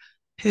this, like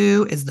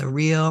who is the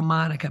real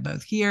Monica,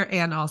 both here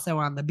and also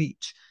on the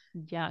beach.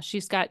 Yeah,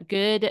 she's got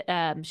good,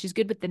 she's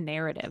good with the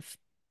narrative.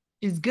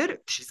 She's good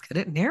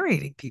at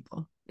narrating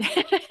people.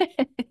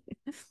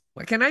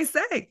 What can I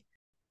say?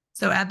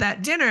 So at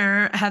that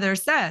dinner, Heather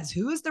says,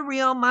 who is the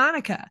real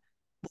Monica?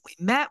 When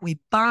we met, we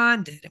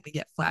bonded, and we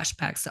get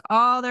flashbacks to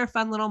all their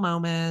fun little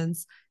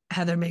moments.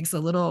 Heather makes a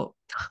little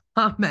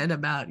comment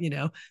about,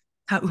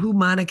 who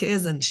Monica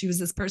is. And she was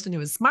this person who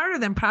was smarter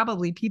than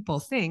probably people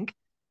think,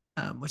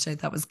 which I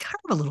thought was kind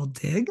of a little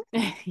dig.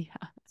 Yeah.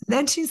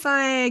 Then she's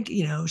like,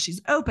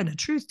 she's open, a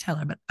truth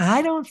teller, but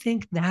I don't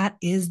think that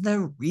is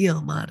the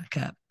real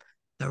Monica.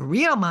 The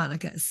real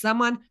Monica is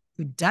someone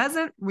who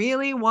doesn't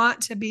really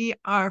want to be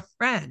our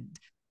friend,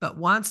 but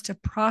wants to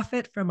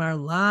profit from our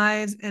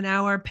lives and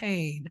our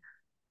pain.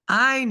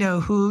 I know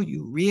who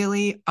you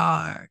really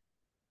are.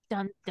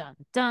 Dun, dun,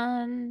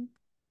 dun.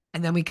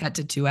 And then we cut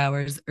to 2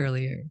 hours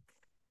earlier.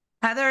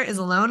 Heather is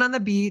alone on the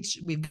beach.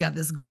 We've got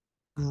this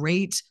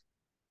great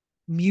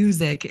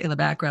music in the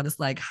background, this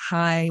like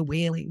high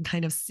wailing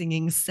kind of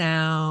singing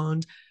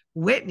sound.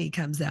 Whitney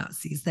comes out,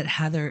 sees that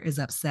Heather is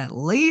upset.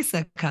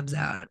 Lisa comes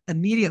out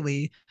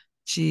immediately.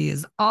 She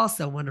is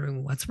also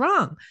wondering what's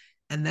wrong.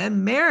 And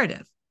then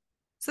Meredith.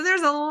 So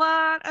there's a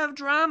lot of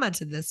drama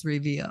to this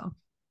reveal.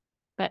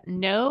 But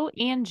no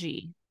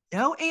Angie.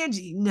 No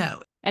Angie,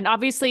 no. And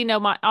obviously no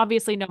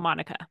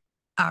Monica.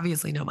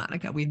 Obviously no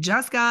Monica. We've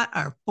just got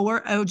our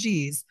 4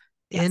 OGs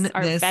in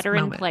our this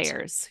veteran moment.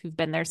 Players who've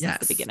been there since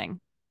the beginning.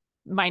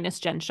 Minus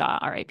Jen Shaw,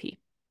 RIP.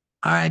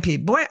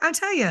 RIP. Boy, I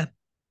tell you, I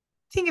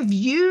think if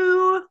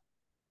you...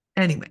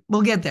 Anyway,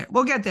 we'll get there.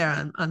 We'll get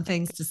there on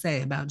things to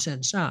say about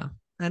Jen Shaw.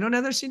 I don't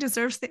know that she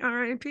deserves the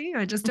RIP.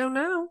 I just don't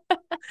know.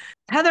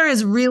 Heather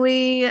is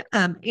really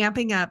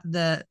amping up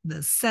the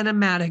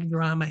cinematic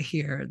drama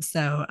here.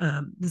 So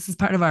this is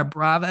part of our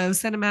Bravo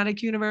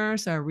cinematic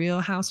universe, our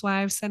Real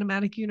Housewives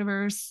cinematic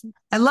universe.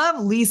 I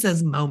love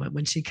Lisa's moment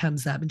when she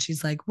comes up and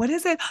she's like, what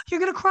is it? You're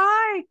going to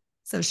cry.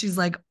 So she's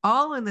like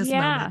all in this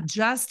moment,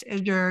 just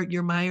as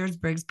your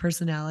Myers-Briggs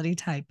personality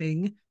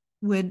typing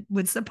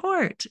would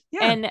support.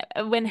 Yeah.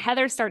 And when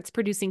Heather starts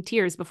producing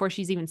tears before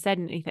she's even said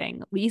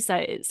anything,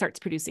 Lisa starts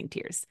producing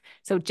tears.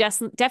 So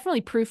just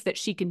definitely proof that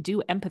she can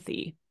do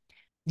empathy.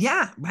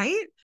 Yeah,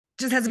 right?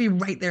 Just has to be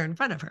right there in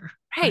front of her.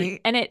 Right.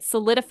 And it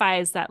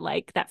solidifies that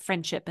that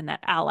friendship and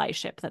that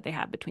allyship that they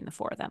have between the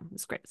 4 of them.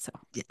 It's great. So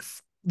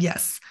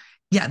yes.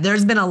 Yeah,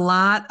 there's been a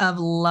lot of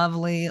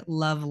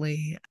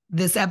lovely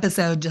this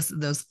episode, just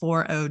those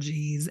 4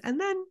 OGs,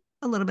 and then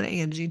a little bit of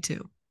Angie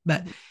too.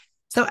 But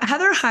so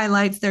Heather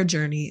highlights their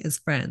journey as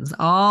friends,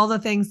 all the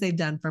things they've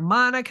done for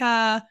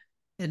Monica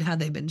and how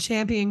they've been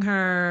championing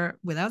her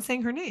without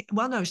saying her name.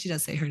 Well, no, she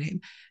does say her name.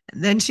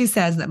 And then she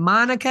says that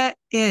Monica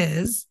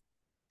is,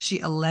 she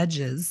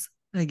alleges,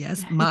 I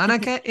guess,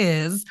 Monica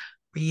is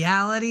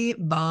Reality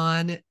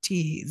Von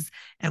Tease.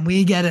 And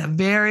we get a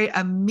very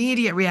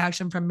immediate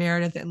reaction from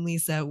Meredith and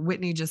Lisa.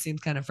 Whitney just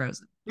seems kind of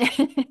frozen.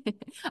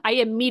 I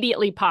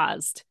immediately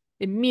paused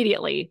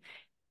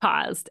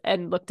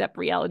and looked up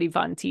Reality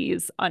Von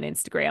Tease on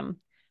Instagram.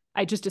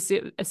 I just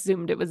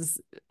assumed I was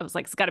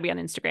like, it's got to be on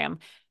Instagram.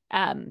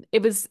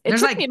 It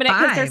took me a minute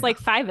because there's like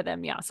 5 of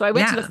them. Yeah. So I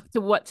went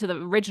to the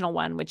original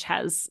one, which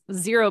has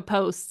 0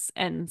 posts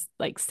and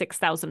like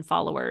 6,000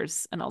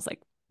 followers. And I was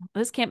like,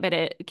 this can't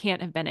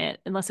have been it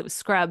unless it was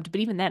scrubbed.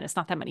 But even then it's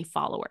not that many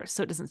followers.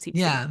 So it doesn't seem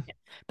significant.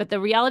 But the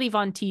Reality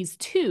Von Tease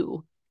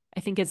 2, I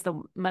think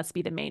must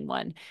be the main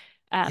one.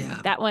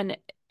 That one,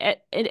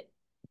 it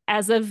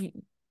as of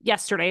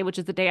yesterday, which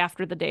is the day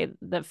after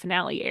the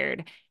finale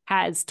aired,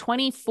 has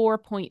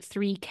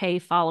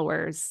 24.3K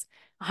followers,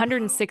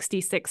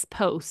 166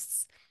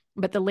 posts.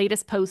 But the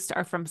latest posts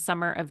are from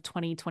summer of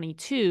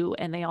 2022,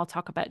 and they all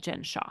talk about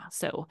Jen Shaw.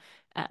 So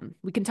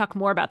we can talk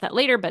more about that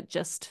later, but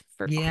just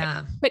for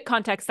quick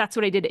context, that's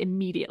what I did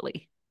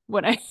immediately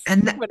when I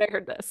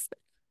heard this.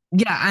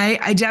 Yeah,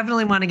 I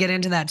definitely want to get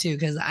into that too,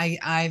 because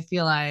I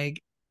feel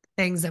like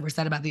things that were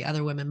said about the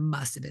other women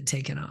must have been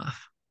taken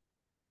off.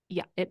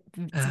 Yeah,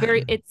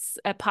 it's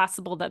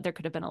possible that there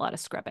could have been a lot of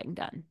scrubbing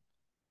done.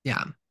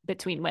 Yeah.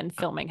 Between when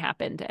filming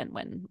happened and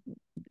when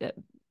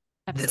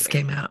this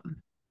came out.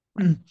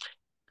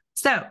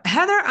 So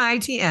Heather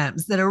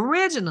ITMs that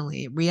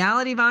originally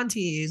Reality Von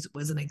Tease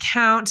was an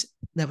account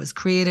that was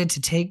created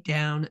to take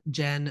down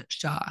Jen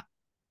Shaw.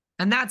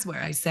 And that's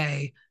where I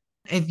say,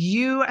 if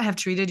you have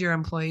treated your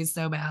employees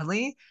so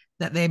badly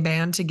that they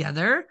band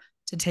together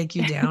to take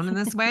you down in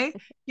this way,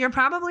 you're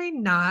probably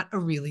not a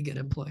really good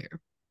employer.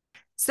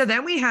 So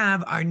then we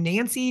have our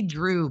Nancy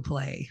Drew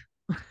play.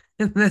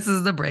 This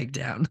is the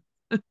breakdown.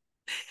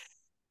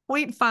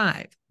 Point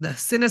 5, the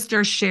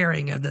sinister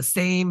sharing of the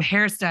same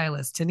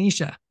hairstylist,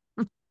 Tanisha.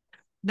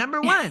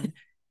 Number 1,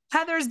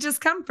 Heather's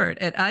discomfort.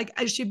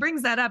 She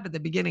brings that up at the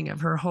beginning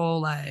of her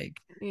whole laying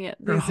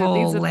this is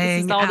all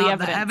out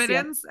the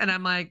evidence. And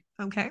I'm like,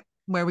 okay,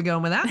 where are we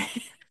going with that?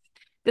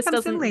 This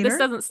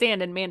doesn't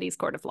stand in Mandy's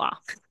court of law.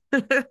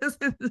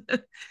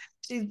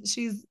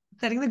 She's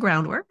setting the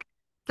groundwork.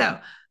 So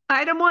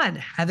item 1,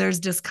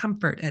 Heather's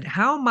discomfort at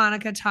how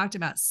Monica talked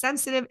about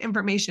sensitive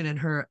information in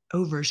her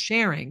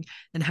oversharing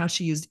and how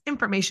she used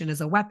information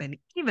as a weapon,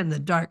 even the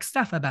dark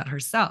stuff about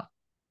herself.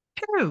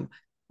 2,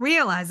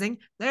 realizing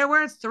there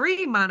were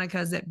 3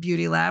 Monicas at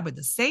Beauty Lab with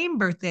the same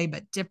birthday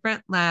but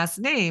different last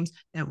names,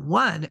 and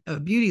one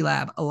owed Beauty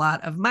Lab a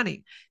lot of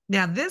money.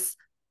 Now, this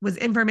was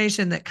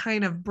information that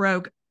kind of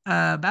broke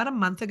about a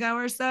month ago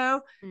or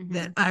so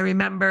that I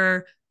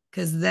remember,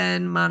 because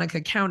then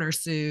Monica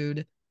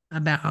countersued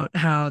about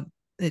how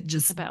it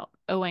just about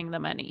owing the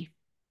money.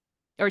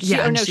 Or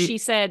she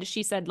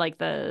said like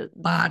the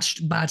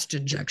botched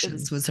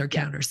injections was her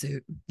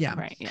countersuit. Yeah.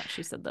 Right. Yeah.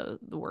 She said the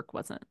work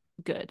wasn't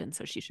good and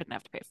so she shouldn't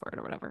have to pay for it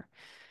or whatever.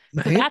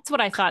 Right? So that's what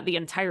I thought the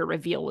entire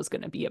reveal was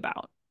going to be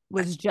about,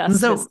 was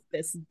just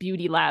this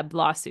Beauty Lab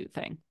lawsuit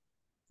thing.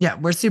 Yeah,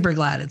 we're super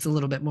glad it's a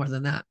little bit more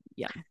than that.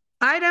 Yeah.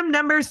 Item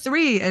number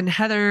 3 in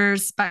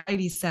Heather's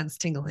spidey sense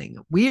tingling.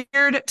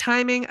 Weird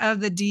timing of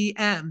the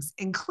DMs,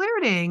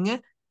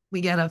 including we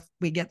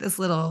get this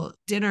little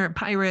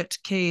pirate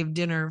cave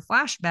dinner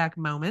flashback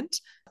moment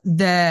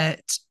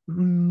that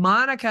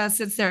Monica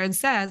sits there and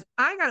says,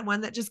 I got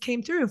one that just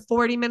came through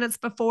 40 minutes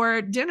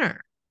before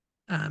dinner.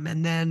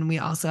 And then we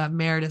also have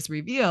Meredith's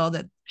reveal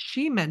that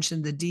she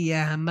mentioned the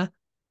DM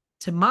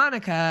to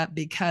Monica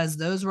because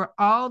those were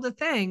all the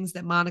things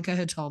that Monica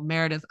had told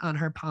Meredith on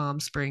her Palm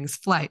Springs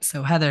flight.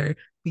 So Heather,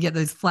 we get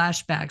those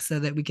flashbacks so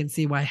that we can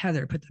see why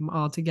Heather put them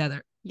all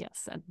together.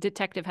 Yes.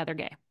 Detective Heather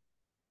Gay.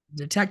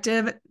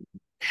 Detective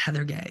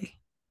Heather Gay.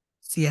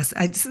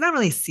 CSI. It's not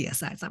really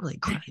CSI. It's not really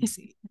crime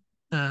scene.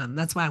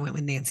 That's why I went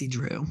with Nancy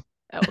Drew.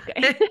 Oh,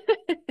 okay.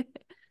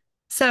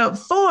 So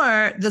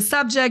for the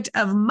subject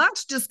of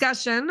much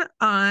discussion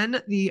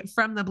on the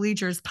From the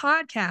Bleachers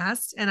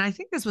podcast, and I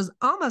think this was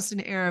almost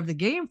an error of the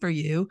game for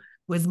you,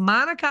 was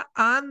Monica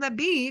on the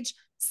beach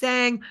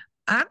saying,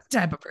 I'm the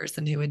type of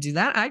person who would do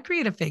that. I'd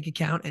create a fake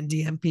account and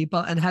DM people,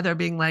 and Heather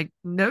being like,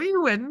 no,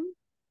 you wouldn't.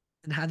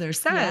 And Heather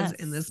says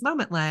in this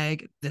moment,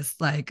 like, this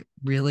like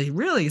really,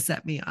 really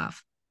set me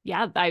off.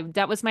 Yeah,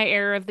 that was my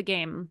error of the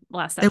game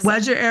last episode. It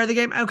was your error of the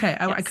game? Okay.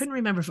 Yes. I couldn't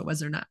remember if it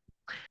was or not.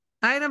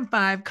 Item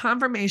 5,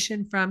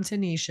 confirmation from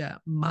Tanisha.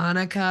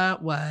 Monica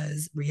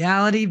was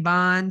reality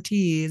Von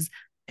Tease,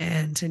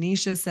 and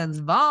Tanisha sends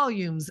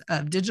volumes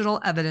of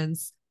digital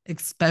evidence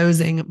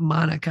exposing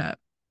Monica.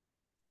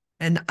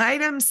 And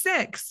item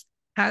 6,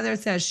 Heather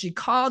says she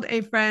called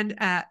a friend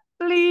at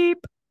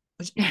Bleep,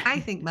 which I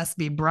think must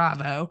be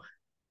Bravo,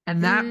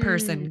 and that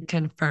person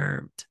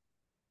confirmed.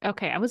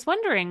 Okay, I was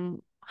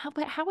wondering,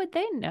 how would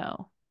they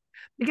know?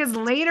 Because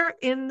later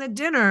in the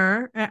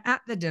dinner,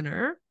 at the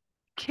dinner,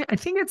 I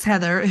think it's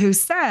Heather who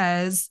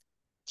says,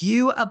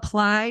 you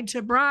applied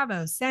to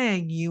Bravo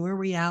saying you were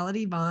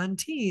reality Von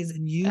Tease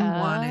and you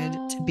wanted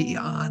to be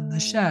on the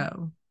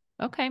show.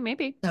 Okay,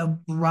 maybe. So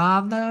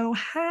Bravo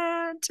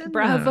had to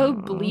Bravo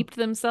know. bleeped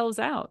themselves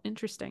out.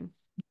 Interesting.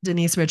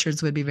 Denise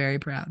Richards would be very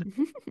proud.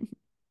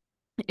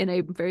 In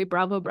a very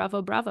Bravo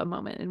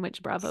moment in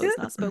which Bravo is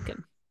not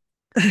spoken.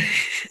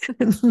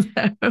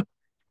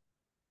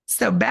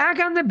 So back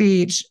on the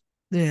beach,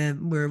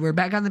 we're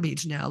back on the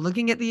beach now,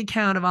 looking at the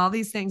account of all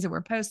these things that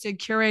were posted,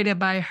 curated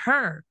by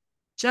her.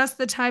 Just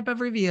the type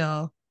of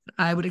reveal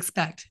I would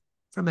expect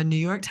from a New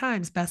York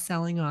Times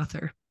bestselling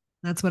author.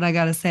 That's what I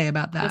got to say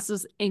about that. This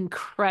is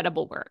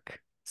incredible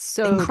work.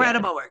 So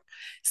incredible work.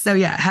 So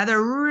yeah,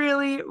 Heather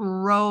really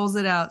rolls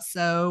it out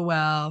so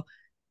well.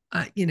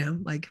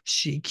 Like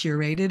she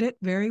curated it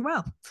very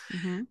well.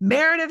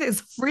 Meredith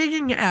is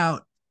freaking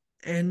out,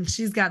 and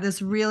she's got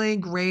this really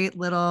great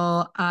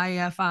little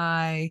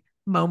IFI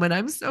moment.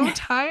 I'm so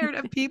tired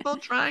of people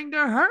trying to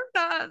hurt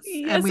us.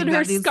 Yes, and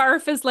her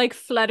scarf is like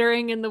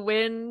fluttering in the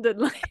wind and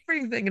like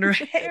everything, and her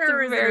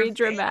hair is very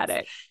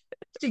dramatic.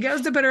 She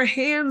goes to put her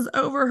hands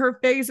over her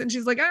face and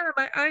she's like,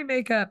 my eye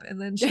makeup. And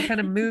then she kind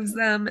of moves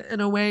them in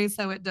a way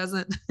so it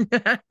doesn't.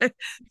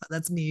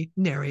 That's me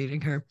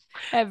narrating her.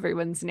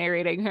 Everyone's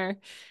narrating her.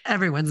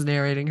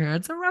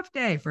 It's a rough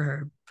day for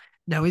her.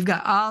 Now we've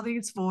got all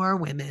these 4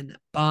 women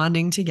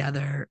bonding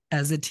together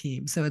as a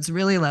team. So it's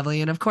really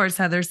lovely. And of course,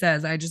 Heather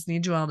says, I just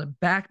need you all to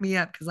back me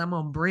up because I'm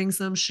going to bring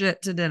some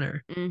shit to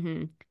dinner.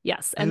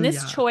 Yes. And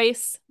this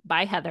choice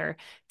by Heather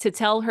to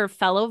tell her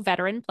fellow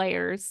veteran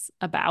players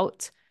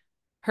about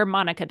her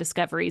Monica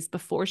discoveries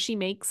before she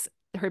makes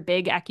her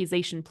big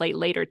accusation play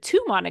later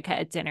to Monica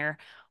at dinner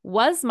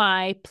was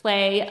my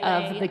play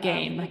of the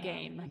game.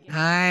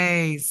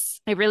 Nice.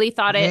 I really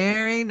thought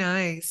very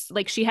nice.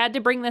 Like she had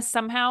to bring this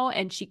somehow,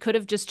 and she could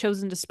have just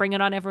chosen to spring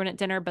it on everyone at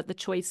dinner, but the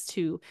choice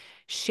to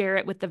share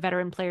it with the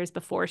veteran players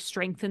before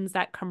strengthens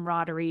that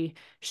camaraderie,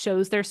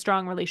 shows their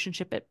strong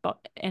relationship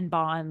and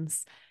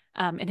bonds.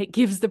 And it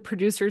gives the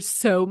producers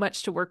so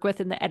much to work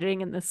with in the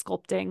editing and the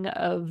sculpting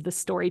of the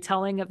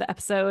storytelling of the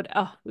episode.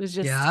 Oh, it was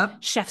just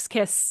chef's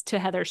kiss to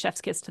Heather,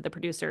 chef's kiss to the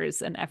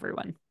producers and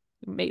everyone.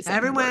 Amazing.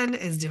 Everyone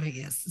is doing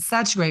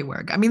such great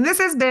work. I mean, this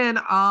has been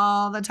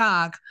all the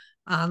talk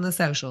on the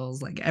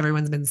socials. Like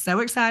everyone's been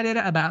so excited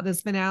about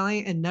this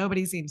finale, and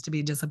nobody seems to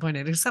be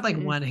disappointed except like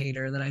one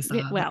hater that I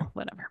saw. Well,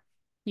 whatever.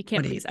 You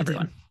can't please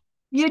everyone.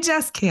 You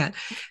just can't.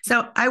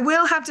 So I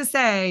will have to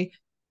say,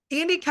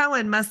 Andy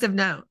Cohen must have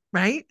known,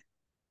 right?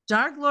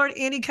 Dark Lord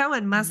Andy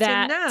Cohen must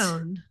have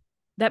known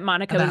that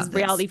Monica was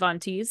Reality Von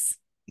Teese.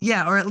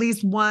 Yeah, or at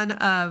least one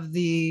of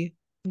the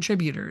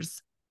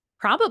contributors.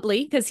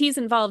 Probably, because he's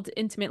involved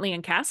intimately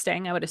in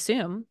casting, I would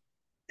assume.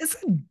 It's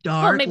a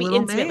dark maybe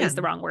little intimately man. is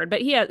the wrong word,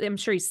 but I'm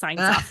sure he signs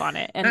off on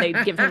it, and they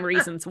give him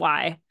reasons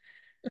why.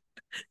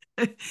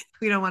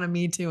 We don't want to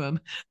Me Too him.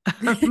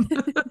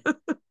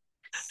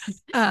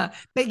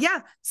 But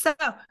yeah, so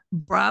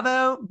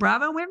bravo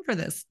win for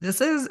this. This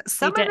is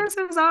some of this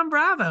is on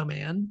Bravo,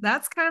 man.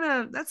 That's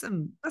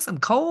some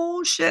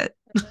cold shit.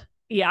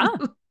 Yeah.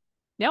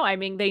 No, I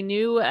mean they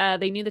knew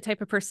the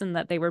type of person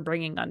that they were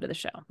bringing onto the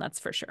show. That's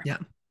for sure. Yeah.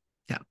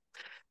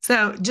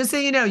 So just so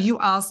you know,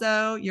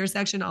 your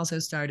section also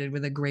started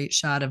with a great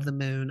shot of the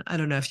moon. I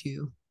don't know if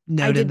you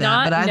noted that.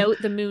 I did not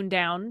note the moon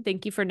down.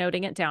 Thank you for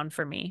noting it down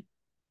for me.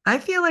 I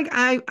feel like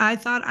I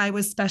thought I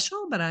was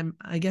special, but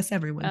I guess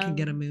everyone can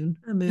get a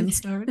moon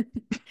star.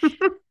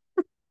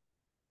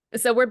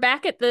 So we're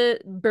back at the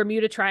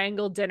Bermuda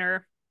Triangle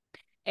dinner,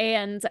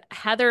 and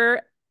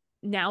Heather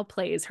now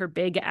plays her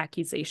big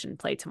accusation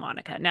play to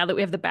Monica. Now that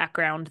we have the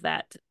background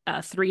that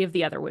 3 of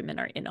the other women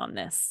are in on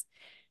this,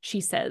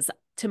 she says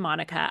to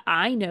Monica,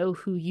 I know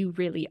who you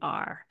really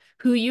are.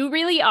 Who you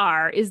really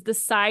are is the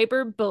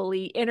cyber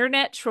bully,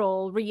 internet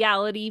troll,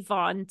 Reality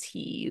Von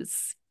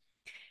Teese.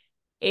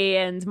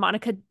 And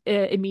Monica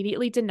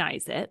immediately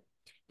denies it.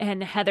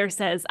 And Heather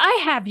says,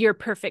 I have your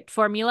perfect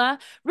formula.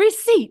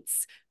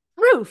 Receipts,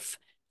 proof,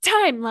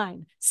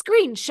 timeline,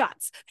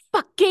 screenshots,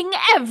 fucking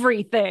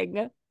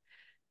everything.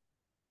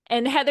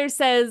 And Heather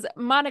says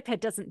Monica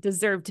doesn't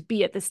deserve to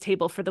be at this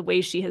table for the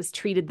way she has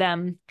treated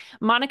them.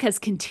 Monica's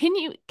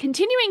continuing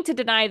to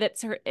deny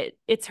that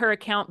it's her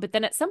account, but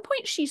then at some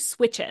point she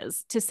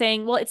switches to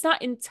saying, well, it's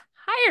not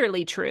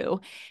entirely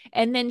true.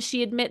 And then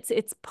she admits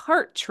it's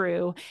part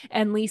true.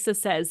 And Lisa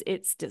says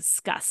it's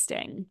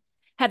disgusting.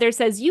 Heather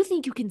says, you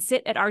think you can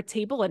sit at our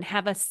table and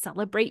have us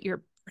celebrate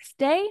your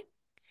birthday?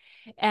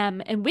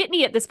 And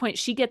Whitney at this point,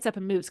 she gets up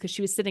and moves because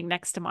she was sitting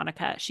next to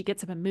Monica. She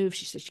gets up and moves.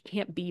 She says she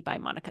can't be by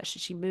Monica.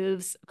 She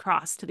moves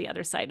across to the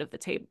other side of the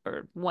table,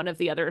 or one of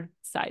the other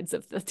sides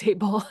of the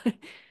table.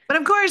 But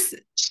of course,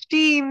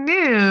 she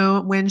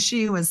knew when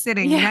she was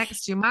sitting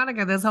next to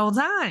Monica this whole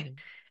time.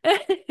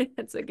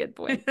 That's a good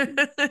point.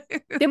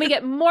 Then we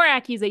get more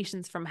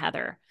accusations from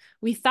Heather.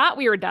 We thought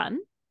we were done,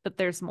 but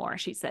there's more.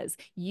 She says,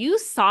 you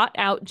sought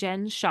out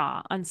Jen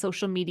Shaw on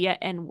social media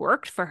and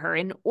worked for her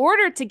in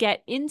order to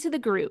get into the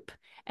group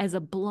as a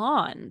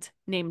blonde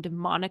named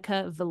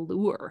Monica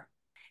Velour.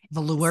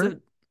 Velour?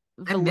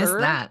 I missed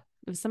that.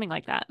 It was something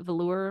like that.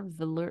 Velour.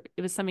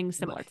 It was something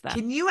similar to that.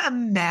 Can you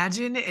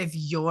imagine if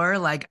your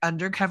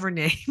undercover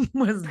name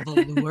was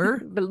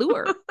Velour?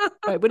 Velour.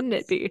 Why wouldn't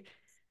it be?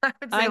 I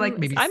would say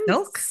maybe I'm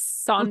silk.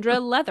 Sandra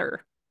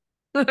Leather.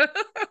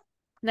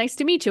 Nice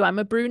to meet you. I'm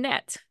a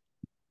brunette.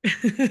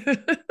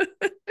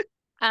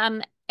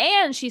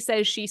 And she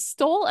says she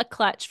stole a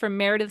clutch from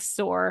Meredith's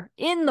store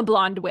in the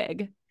blonde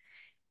wig.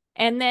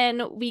 And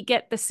then we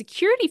get the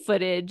security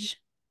footage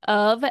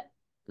of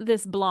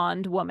this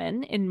blonde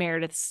woman in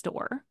Meredith's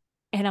store.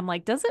 And I'm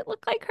like, does it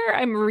look like her?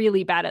 I'm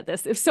really bad at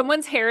this. If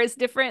someone's hair is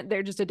different,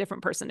 they're just a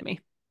different person to me.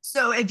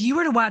 So if you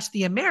were to watch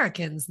The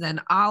Americans, then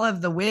all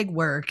of the wig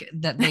work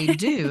that they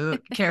do,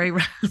 Carrie,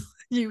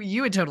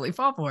 you would totally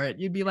fall for it.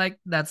 You'd be like,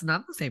 that's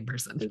not the same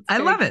person. I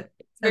love it.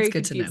 That's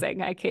good confusing.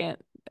 To know.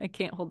 I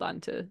can't hold on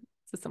to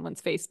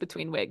someone's face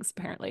between wigs,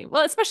 apparently.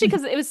 Well, especially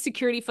because it was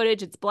security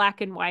footage. It's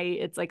black and white.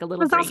 It's like a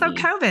little. It was also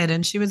COVID,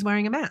 and she was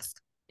wearing a mask.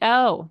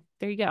 Oh,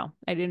 there you go.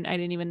 I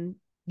didn't even.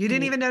 You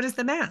didn't even notice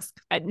the mask.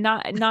 I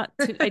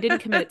didn't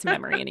commit it to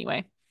memory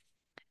anyway.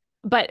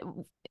 But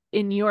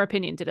in your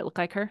opinion, did it look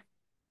like her?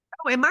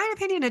 Oh, in my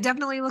opinion, it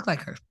definitely looked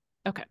like her.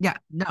 Okay. Yeah.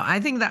 No, I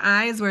think the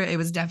eyes it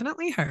was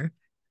definitely her.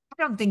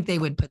 I don't think they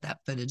would put that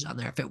footage on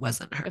there if it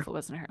wasn't her.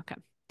 Okay.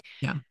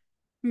 Yeah.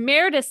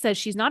 Meredith says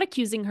she's not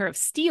accusing her of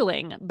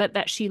stealing, but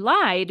that she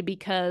lied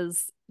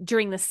because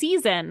during the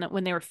season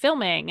when they were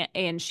filming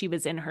and she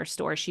was in her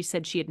store, she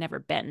said she had never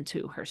been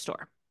to her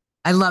store.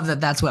 I love that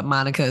that's what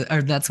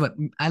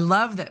I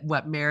love that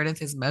what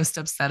Meredith is most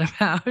upset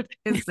about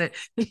is that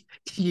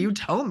you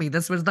told me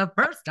this was the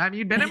first time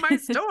you'd been in my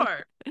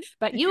store.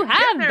 But you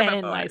have been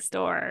in my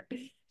store.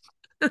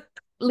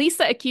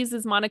 Lisa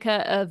accuses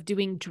Monica of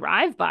doing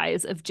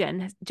drive-bys of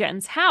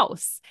Jen's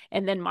house.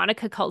 And then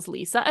Monica calls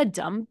Lisa a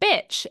dumb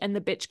bitch. And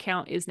the bitch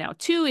count is now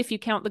 2 if you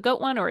count the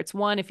goat one, or it's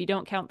 1 if you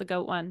don't count the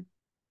goat one.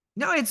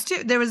 No, it's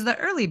 2. There was the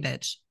early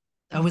bitch.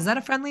 Oh, was that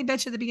a friendly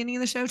bitch at the beginning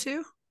of the show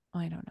too?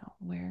 I don't know.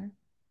 Where?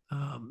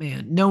 Oh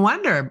man. No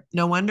wonder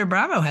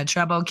Bravo had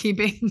trouble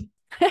keeping.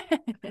 No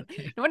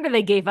wonder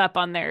they gave up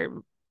on their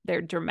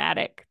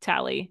dramatic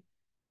tally.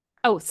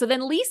 Oh, so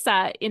then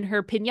Lisa in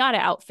her piñata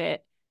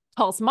outfit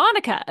calls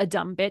Monica a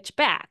dumb bitch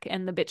back,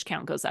 and the bitch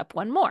count goes up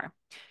 1 more.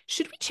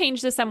 Should we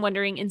change this? I'm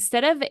wondering,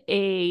 instead of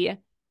a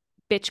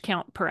bitch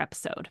count per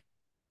episode,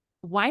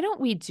 why don't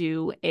we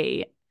do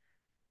a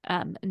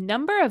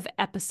number of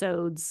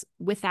episodes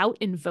without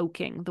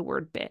invoking the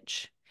word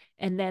bitch?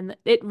 And then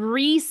it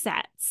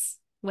resets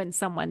when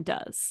someone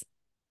does.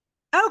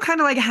 Oh, kind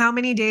of like how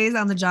many days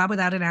on the job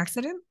without an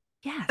accident?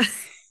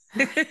 Yes.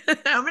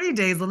 How many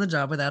days on the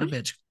job without a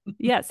bitch?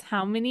 Yes.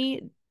 How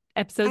many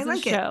episodes of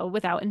the show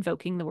without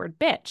invoking the word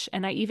bitch?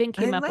 And I even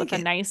came up with a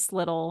nice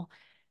little,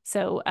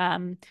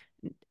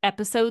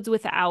 episodes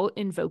without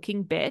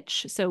invoking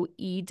bitch. So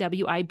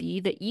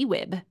EWIB, the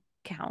EWIB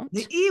count.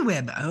 The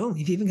EWIB. Oh,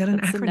 you've even got an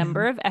acronym. The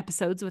number of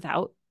episodes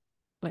without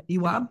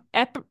EWAB?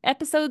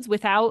 Episodes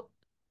without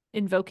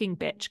invoking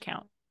bitch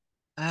count.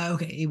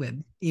 Okay,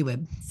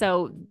 EWIB.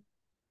 So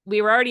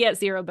we were already at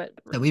 0, but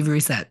so we've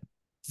reset.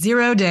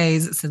 0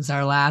 days since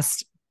our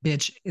last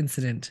bitch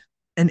incident.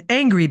 An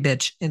angry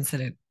bitch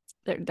incident.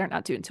 They're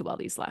not doing too well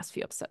these last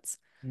few episodes.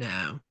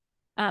 No.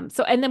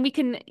 So, and then we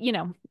can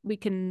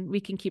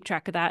keep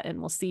track of that, and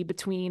we'll see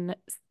between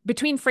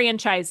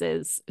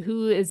franchises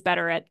who is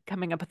better at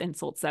coming up with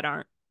insults that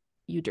aren't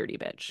 "you dirty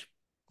bitch."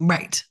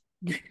 Right.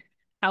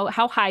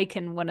 How high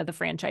can one of the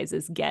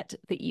franchises get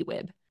the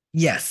EWIB?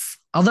 Yes.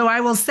 Although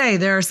I will say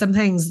there are some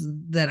things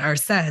that are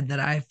said that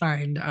I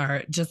find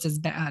are just as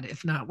bad,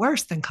 if not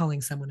worse, than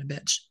calling someone a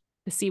bitch.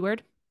 The C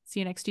word.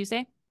 See you next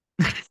Tuesday.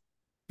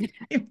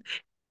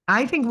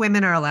 I think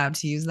women are allowed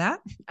to use that.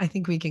 I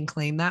think we can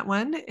claim that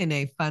one in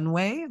a fun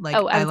way. Like,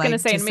 I was going to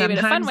say maybe in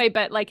a fun way,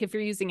 but like if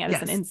you're using it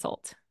as an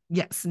insult.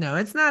 Yes. No,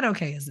 it's not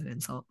okay as an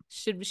insult.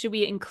 Should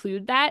we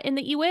include that in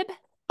the EWIB?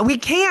 We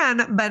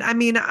can, but I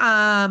mean,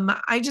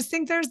 I just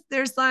think there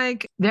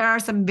are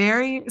some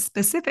very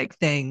specific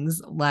things,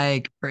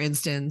 like, for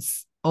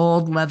instance,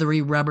 old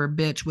leathery rubber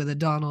bitch with a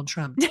Donald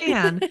Trump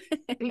tan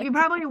that you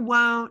probably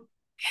won't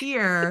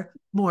hear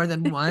more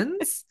than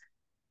once.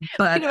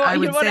 But I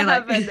would say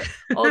have an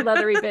old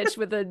leathery bitch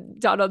with a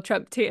Donald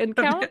Trump tan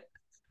count.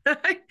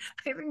 I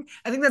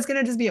think that's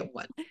gonna just be at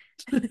 1.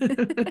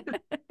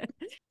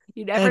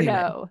 You never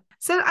know.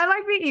 So I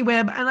like the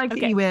EWIB.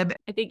 The EWIB.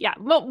 I think, yeah.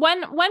 Well,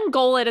 one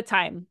goal at a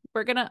time.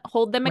 We're gonna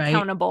hold them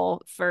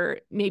accountable for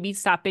maybe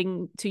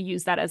stopping to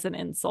use that as an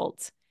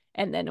insult.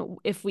 And then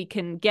if we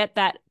can get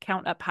that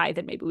count up high,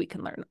 then maybe we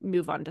can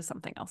move on to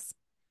something else.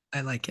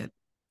 I like it.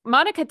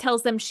 Monica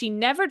tells them she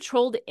never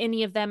trolled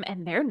any of them,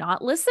 and they're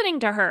not listening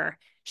to her.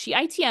 She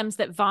ITMs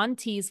that Von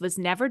Teese was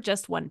never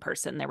just one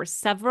person. There were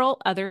several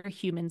other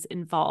humans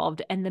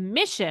involved, and the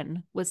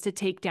mission was to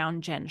take down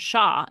Jen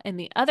Shaw, and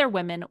the other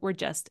women were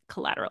just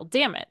collateral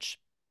damage.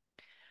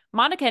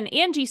 Monica and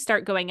Angie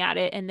start going at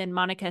it, and then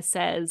Monica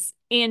says,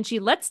 Angie,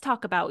 let's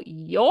talk about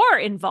your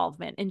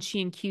involvement. And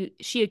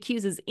she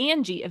accuses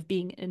Angie of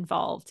being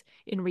involved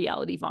in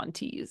reality Von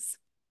Teese.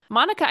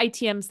 Monica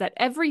ITMs that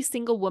every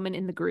single woman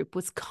in the group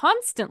was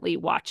constantly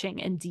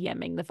watching and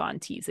DMing the Von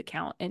Teese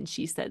account, and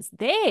she says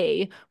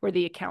they were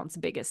the account's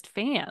biggest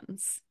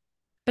fans.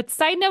 But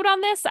side note on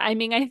this, I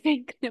mean, I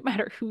think no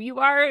matter who you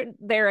are,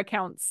 their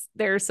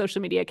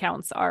social media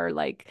accounts are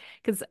like,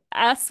 because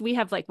we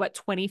have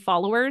 20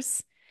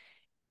 followers.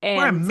 And,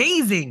 we're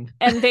amazing.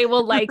 And they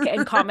will like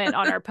and comment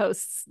on our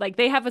posts. Like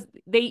they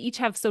each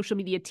have social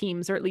media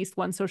teams, or at least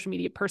one social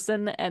media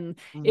person. And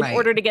in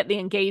order to get the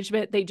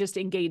engagement, they just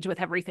engage with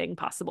everything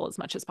possible as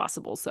much as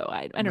possible. So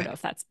I don't know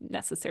if that's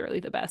necessarily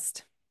the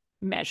best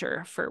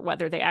measure for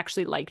whether they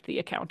actually liked the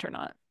account or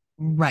not.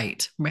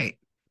 Right.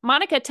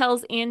 Monica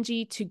tells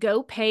Angie to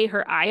go pay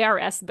her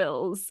IRS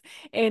bills,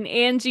 and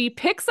Angie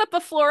picks up a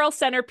floral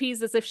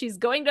centerpiece as if she's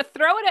going to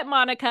throw it at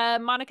Monica.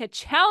 Monica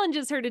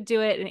challenges her to do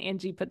it, and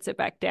Angie puts it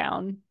back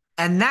down.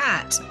 And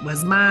that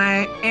was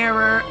my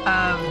error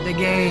of the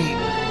game.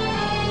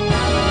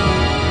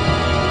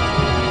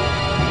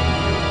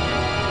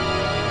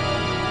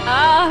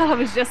 I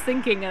was just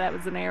thinking that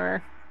was an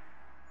error.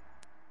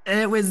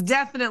 It was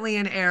definitely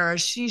an error.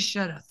 She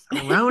should have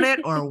thrown it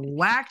or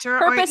whacked her.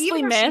 Purposely or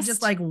even missed. If she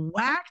just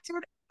whacked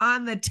her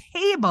on the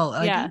table.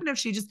 Even if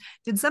she just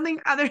did something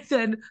other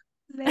than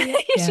lay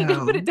it down. She could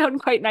put it down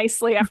quite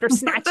nicely after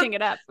snatching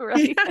it up.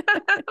 Right?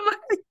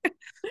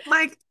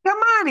 Like, come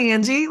on,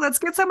 Angie. Let's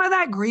get some of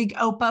that Greek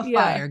Opa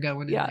fire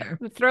going in there.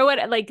 Throw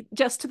it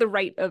just to the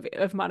right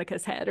of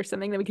Monica's head or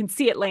something that we can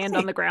see it land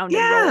on the ground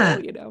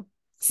and roll,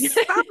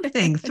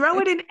 Something. Throw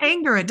it in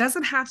anger. It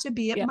doesn't have to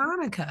be at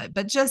Monica,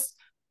 but just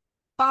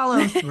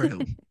follow through.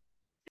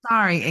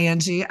 Sorry,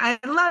 Angie. I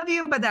love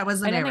you, but that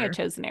was an error. I don't think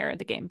I chose an error of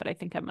the game, but I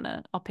think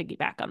I'll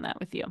piggyback on that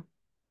with you.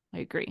 I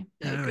agree.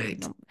 All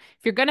right.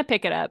 If you're going to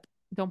pick it up,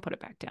 don't put it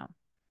back down.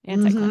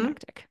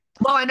 Anticlimactic.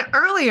 Well, and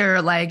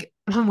earlier, like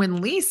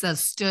when Lisa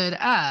stood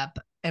up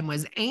and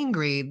was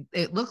angry,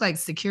 it looked like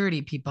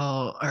security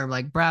people or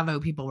like Bravo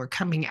people were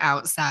coming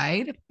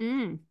outside.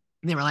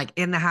 They were like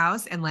in the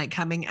house and like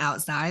coming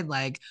outside,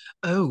 like,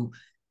 oh,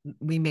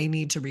 we may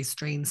need to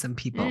restrain some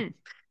people,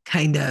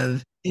 kind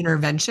of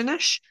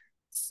interventionish.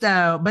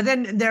 So, but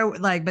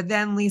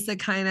then Lisa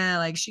kind of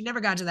like, she never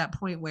got to that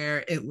point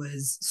where it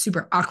was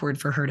super awkward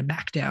for her to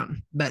back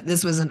down. But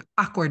this was an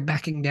awkward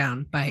backing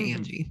down by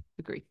Angie.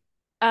 Agree.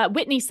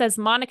 Whitney says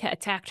Monica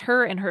attacked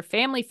her and her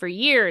family for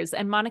years.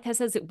 And Monica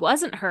says it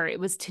wasn't her. It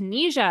was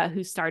Tanisha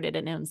who started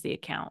and owns the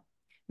account.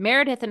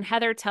 Meredith and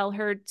Heather tell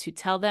her to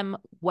tell them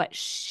what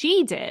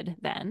she did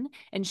then,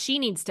 and she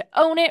needs to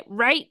own it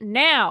right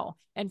now.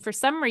 And for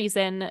some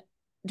reason,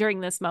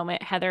 during this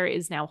moment, Heather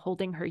is now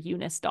holding her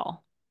Eunice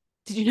doll.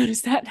 Did you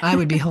notice that? I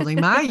would be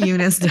holding my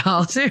Eunice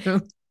doll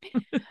too.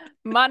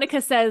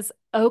 Monica says,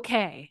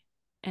 okay.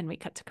 And we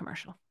cut to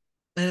commercial.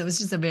 And it was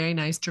just a very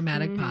nice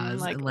dramatic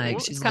pause. Like, and like,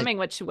 she's coming.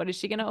 What is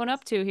she going to own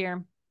up to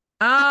here?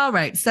 All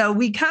right. So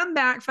we come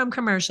back from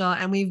commercial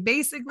and we've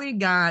basically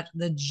got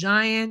the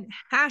giant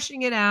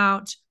hashing it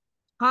out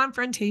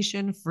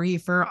confrontation free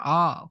for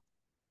all.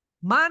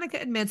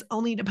 Monica admits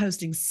only to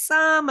posting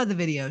some of the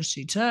videos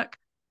she took.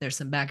 There's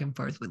some back and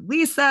forth with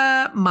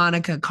Lisa.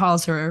 Monica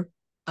calls her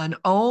an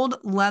old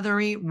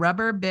leathery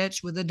rubber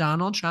bitch with a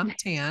Donald Trump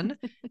tan.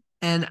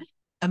 And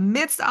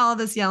amidst all of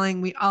this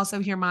yelling, we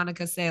also hear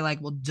Monica say like,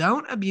 well,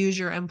 don't abuse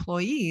your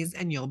employees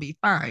and you'll be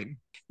fine.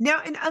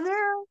 Now, in other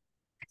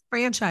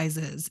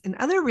franchises, in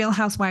other Real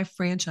Housewife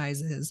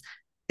franchises,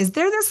 is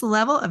there this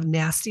level of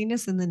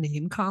nastiness in the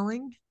name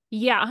calling?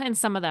 Yeah, in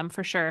some of them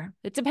for sure.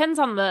 It depends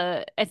on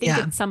I think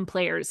that some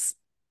players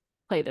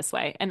play this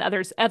way and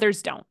others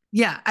don't.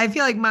 Yeah, I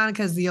feel like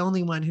Monica's the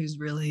only one who's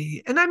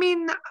really, and I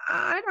mean,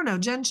 I don't know,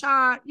 Jen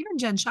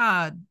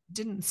Shah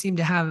didn't seem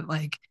to have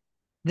like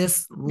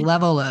this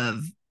level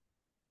of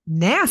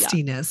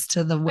nastiness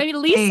to the way. I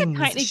mean, Lisa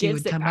kind of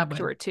gives it back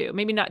to her too.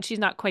 Maybe not, she's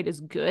not quite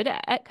as good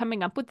at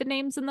coming up with the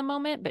names in the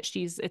moment, but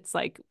it's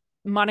like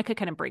Monica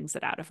kind of brings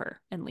it out of her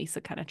and Lisa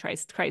kind of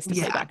tries to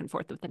play back and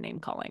forth with the name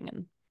calling.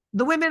 And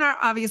the women are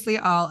obviously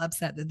all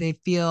upset that they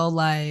feel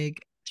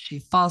like she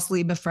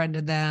falsely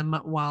befriended them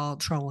while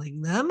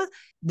trolling them.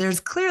 There's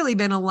clearly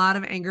been a lot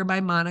of anger by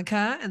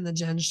Monica and the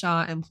Jen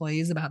Shah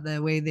employees about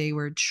the way they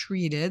were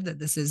treated, that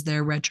this is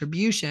their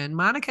retribution.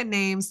 Monica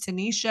names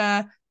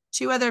Tanisha,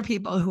 2 other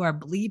people who are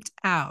bleeped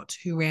out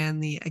who ran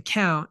the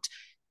account.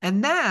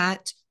 And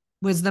that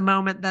was the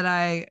moment that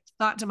I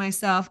thought to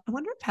myself, I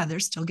wonder if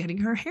Heather's still getting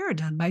her hair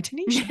done by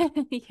Tanisha.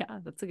 Yeah,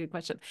 that's a good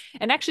question.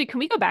 And actually, can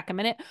we go back a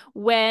minute?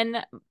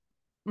 When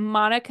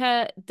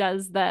Monica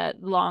does the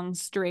long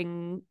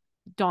string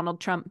Donald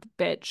Trump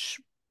bitch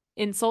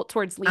insult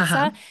towards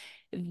Lisa,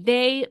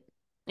 they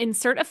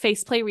insert a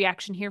faceplay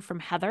reaction here from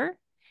Heather.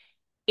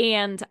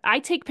 And I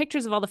take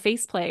pictures of all the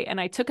faceplay, and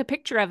I took a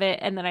picture of it,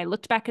 and then I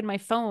looked back in my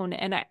phone,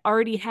 and I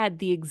already had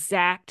the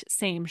exact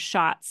same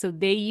shot. So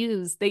they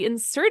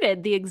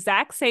inserted the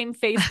exact same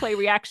faceplay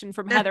reaction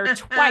from Heather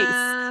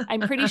twice.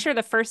 I'm pretty sure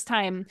the first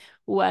time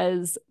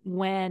was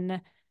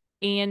when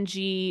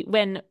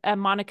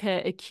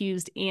Monica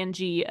accused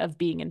Angie of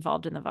being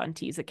involved in the Von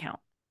Teese account.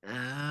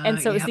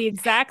 And so it's the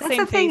exact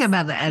same thing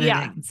about the editing.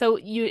 Yeah. So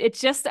it's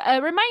just a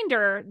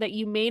reminder that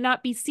you may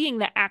not be seeing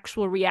the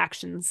actual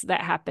reactions that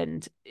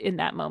happened in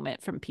that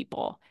moment from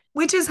people.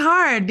 Which is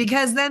hard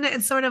because then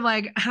it's sort of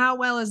like, how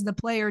well is the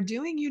player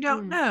doing? You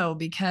don't know,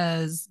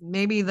 because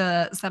maybe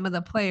some of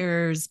the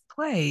players'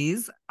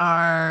 plays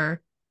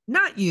are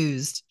not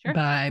used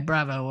by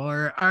Bravo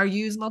or are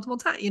used multiple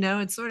times.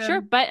 It's sort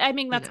of but I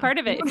mean, that's part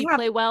of it. If you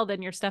play well,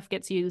 then your stuff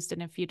gets used,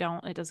 and if you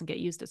don't, it doesn't get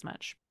used as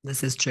much.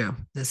 This is true.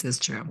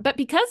 But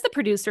because the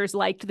producers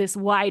liked this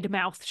wide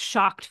mouth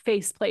shocked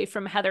faceplay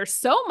from Heather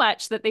so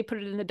much that they put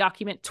it in the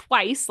document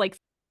twice, like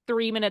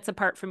 3 minutes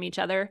apart from each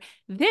other,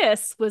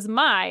 this was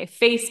my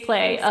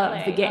faceplay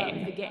of the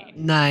game.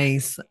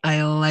 Nice.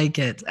 I like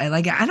it. I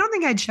don't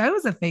think I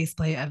chose a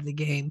faceplay of the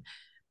game.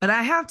 But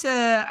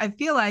I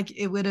feel like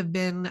it would have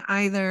been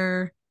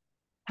either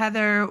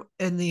Heather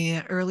in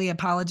the early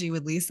apology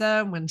with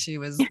Lisa when she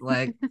was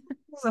like,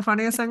 "It's the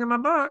funniest thing in my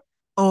book,"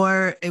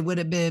 or it would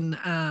have been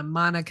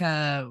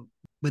Monica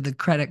with the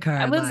credit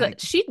card.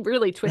 She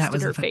really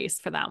twisted her face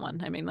for that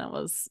one. I mean,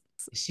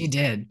 she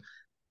did.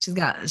 She's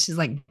got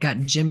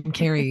Jim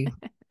Carrey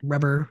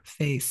rubber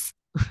face.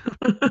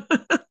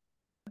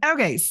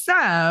 Okay,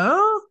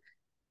 so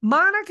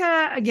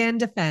Monica again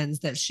defends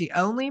that she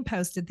only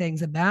posted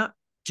things about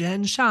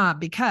Jen Shah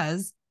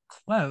because,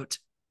 quote,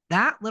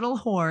 "that little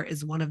whore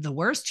is one of the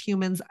worst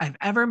humans I've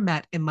ever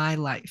met in my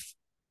life."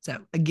 So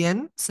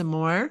again, some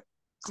more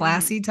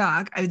classy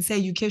talk. I would say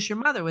you kiss your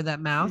mother with that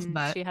mouth,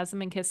 but she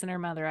hasn't been kissing her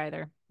mother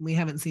either. We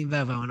haven't seen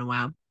Vovo in a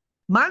while.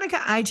 Monica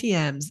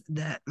ITMs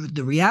that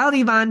the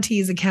reality Von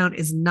Teese account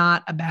is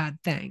not a bad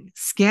thing.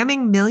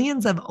 Scamming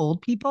millions of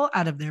old people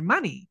out of their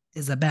money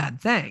is a bad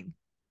thing.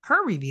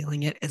 Her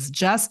revealing it is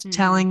just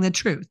telling the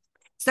truth.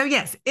 So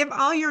yes, if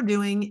all you're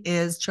doing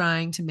is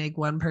trying to make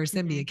one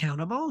person be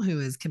accountable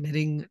who is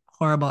committing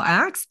horrible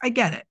acts, I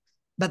get it.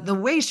 But the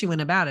way she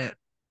went about it,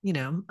 you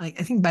know, like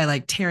I think by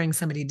like tearing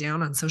somebody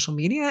down on social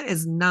media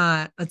it's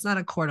not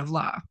a court of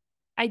law.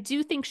 I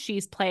do think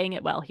she's playing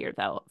it well here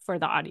though for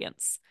the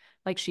audience.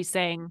 Like she's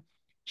saying,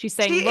 She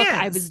look, is.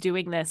 I was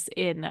doing this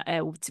in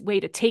a way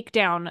to take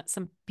down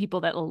some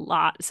people that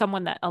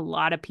someone that a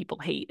lot of people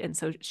hate. And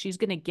so she's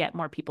going to get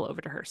more people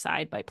over to her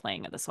side by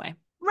playing it this way.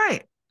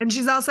 Right. And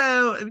she's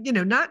also, you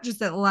know, not just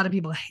that a lot of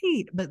people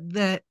hate, but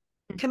that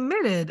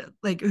committed,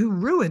 like who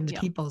ruined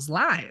people's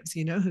lives,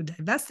 you know, who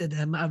divested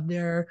them of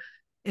their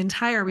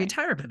entire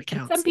retirement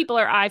accounts. And some people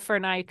are eye for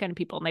an eye kind of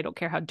people, and they don't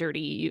care how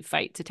dirty you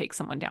fight to take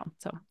someone down.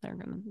 So they're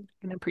going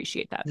to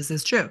appreciate that. This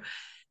is true.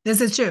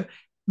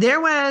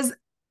 There was,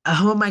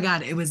 oh my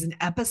God, it was an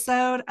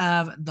episode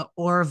of The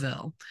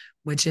Orville,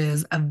 which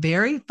is a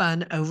very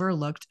fun,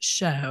 overlooked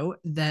show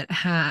that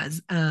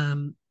has,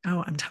 I'm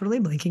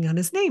totally blanking on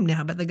his name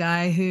now, but the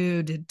guy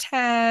who did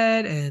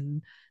Ted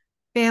and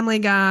Family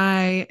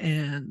Guy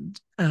and,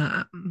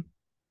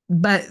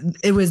 but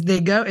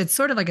it's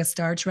sort of like a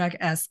Star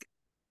Trek-esque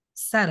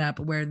setup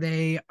where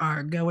they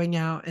are going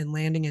out and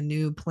landing in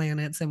new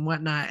planets and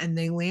whatnot. And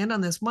they land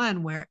on this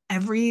one where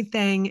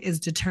everything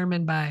is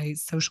determined by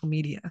social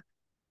media.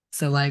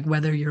 So like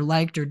whether you're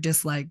liked or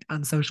disliked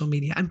on social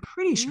media, I'm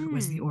pretty sure it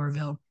was the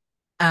Orville.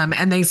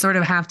 And they sort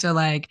of have to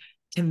like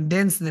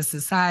convince the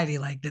society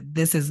like that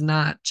this is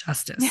not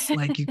justice.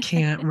 Like you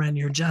can't run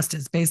your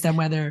justice based on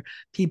whether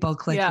people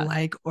click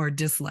like or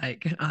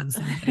dislike on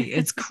somebody.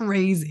 It's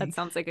crazy. That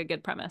sounds like a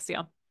good premise.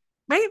 Yeah.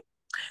 Right.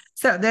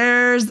 So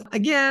there's,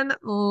 again,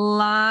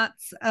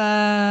 lots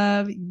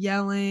of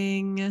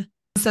yelling.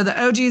 So the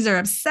OGs are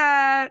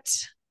upset.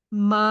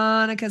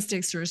 Monica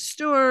sticks to her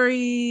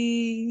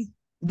story.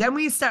 Then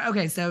we start,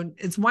 okay, so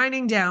it's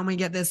winding down. We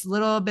get this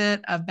little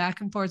bit of back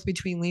and forth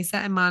between Lisa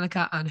and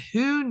Monica on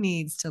who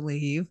needs to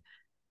leave.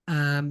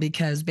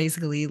 Because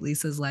basically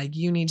Lisa's like,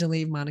 you need to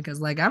leave.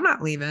 Monica's like, I'm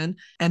not leaving.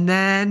 And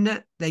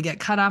then they get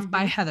cut off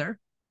by Heather,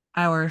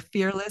 our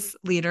fearless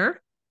leader,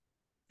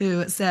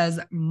 who says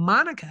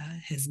Monica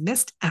has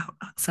missed out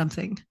on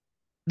something.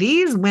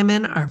 These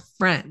women are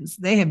friends.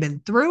 They have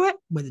been through it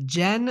with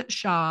Jen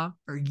Shaw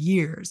for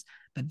years,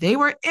 but they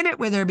were in it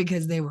with her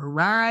because they were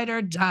ride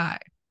or die.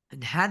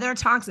 And Heather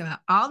talks about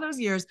all those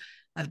years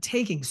of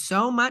taking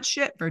so much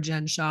shit for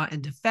Jen Shaw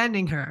and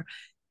defending her,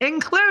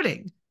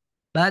 including,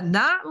 but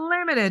not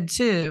limited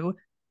to,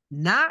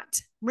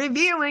 not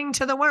revealing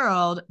to the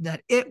world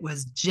that it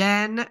was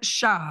Jen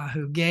Shaw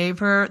who gave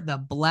her the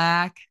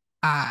black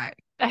eye.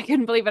 I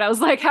couldn't believe it. I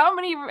was like, how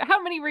many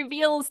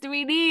reveals do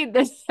we need?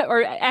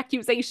 Or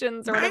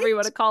accusations or whatever you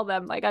want to call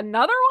them? Like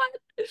another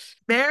one?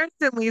 Meredith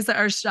and Lisa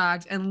are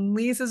shocked, and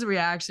Lisa's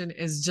reaction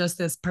is just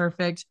this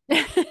perfect,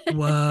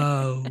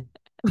 whoa.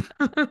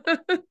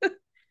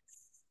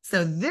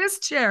 So this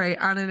cherry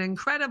on an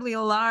incredibly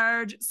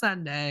large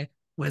Sunday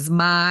was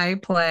my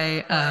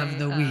play of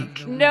the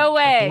week. No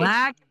way.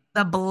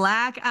 The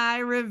black eye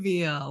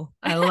reveal.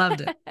 I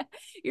loved it.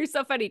 You're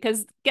so funny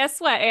because guess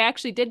what? I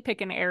actually did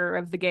pick an error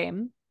of the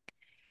game.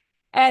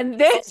 And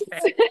this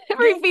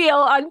reveal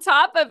on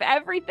top of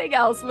everything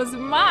else was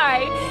my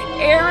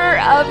error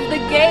of the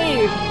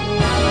game.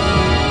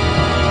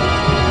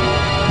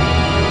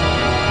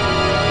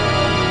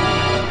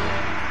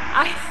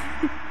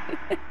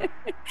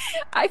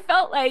 I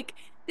felt like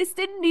this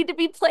didn't need to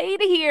be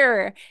played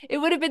here. It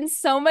would have been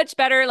so much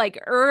better like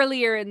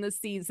earlier in the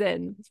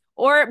season,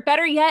 or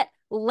better yet,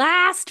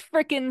 last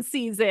freaking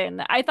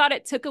season. I thought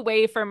it took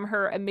away from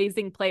her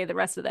amazing play the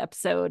rest of the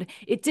episode.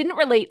 It didn't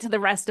relate to the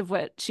rest of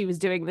what she was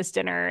doing this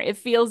dinner. It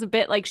feels a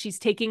bit like she's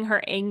taking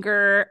her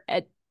anger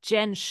at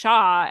Jen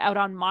Shaw out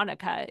on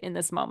Monica in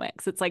this moment.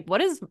 Because it's like,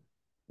 what does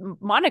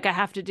Monica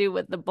have to do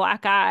with the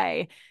black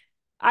eye?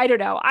 I don't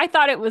know. I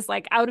thought it was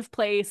like out of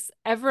place.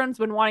 Everyone's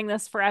been wanting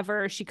this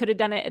forever. She could have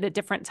done it at a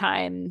different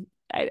time.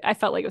 I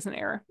felt like it was an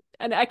error.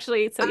 And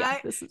actually, so yeah,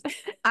 this is.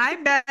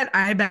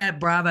 I bet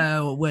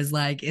Bravo was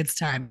like, it's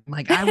time.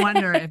 Like, I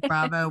wonder if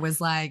Bravo was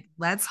like,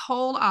 let's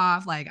hold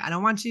off. Like, I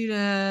don't want you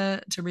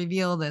to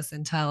reveal this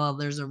until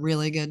there's a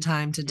really good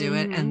time to do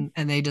it.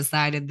 And they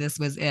decided this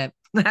was it.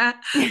 I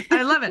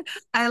love it.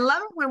 I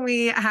love it when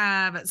we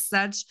have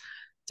such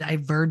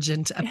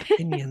divergent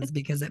opinions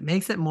because it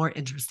makes it more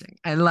interesting.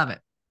 I love it.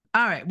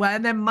 All right. Well,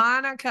 and then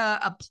Monica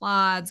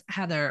applauds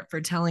Heather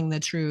for telling the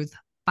truth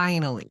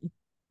finally.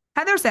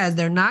 Heather says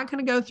they're not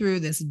going to go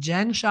through this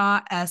Jen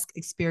Shaw-esque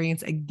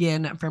experience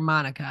again for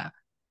Monica.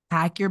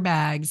 Pack your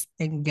bags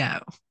and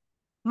go.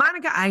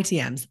 Monica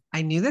ITMs.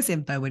 I knew this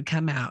info would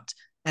come out.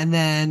 And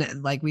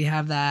then like we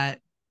have that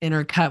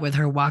intercut with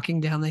her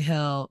walking down the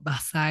hill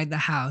beside the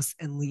house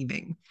and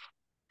leaving.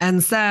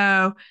 And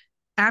so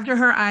after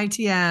her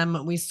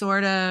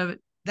ITM,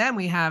 then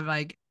we have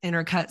like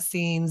intercut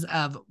scenes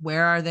of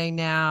where are they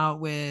now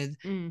with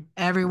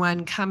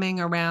everyone coming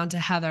around to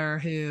Heather,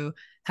 who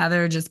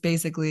Heather just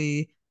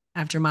basically,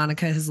 after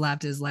Monica has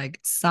left, is like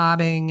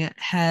sobbing,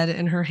 head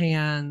in her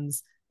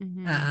hands,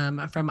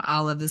 from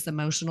all of this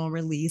emotional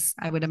release,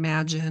 I would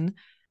imagine.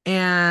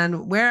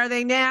 And where are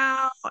they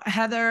now?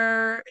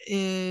 Heather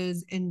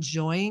is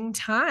enjoying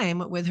time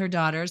with her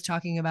daughters,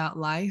 talking about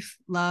life,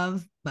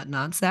 love, but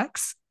not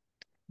sex.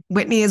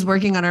 Whitney is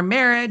working on her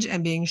marriage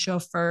and being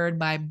chauffeured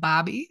by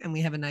Bobby. And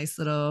we have a nice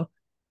little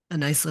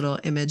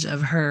image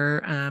of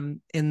her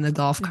in the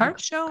golf cart,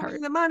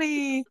 showing the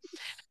money.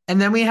 And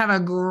then we have a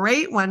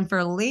great one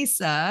for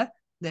Lisa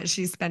that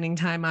she's spending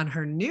time on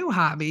her new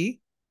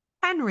hobby,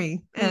 Henry.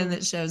 And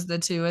it shows the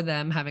two of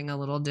them having a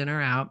little dinner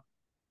out.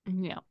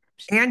 Yeah.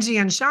 Angie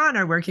and Sean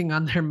are working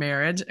on their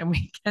marriage, and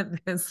we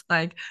get this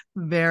like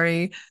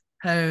very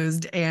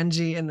posed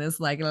Angie in this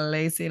like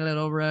lacy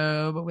little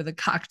robe with a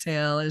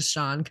cocktail as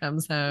Sean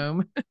comes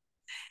home.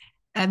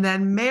 And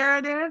then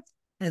Meredith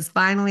has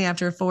finally,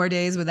 after 4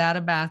 days without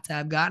a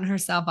bathtub, gotten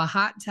herself a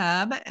hot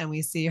tub, and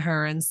we see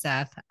her and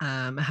Seth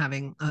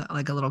having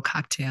like a little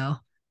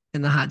cocktail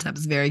in the hot tub.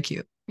 It's very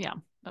cute. Yeah,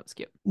 that was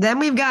cute. Then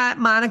we've got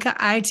Monica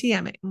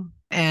ITMing,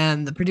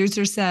 and the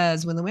producer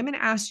says, when the women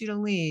asked you to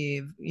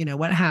leave, you know,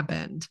 what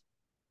happened?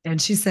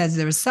 And she says,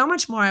 there was so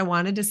much more I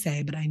wanted to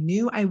say, but I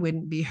knew I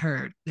wouldn't be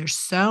heard. There's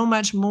so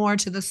much more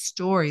to the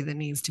story that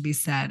needs to be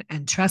said.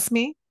 And trust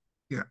me,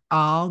 you're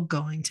all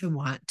going to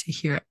want to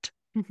hear it.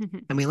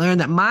 And we learned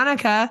that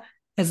Monica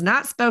has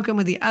not spoken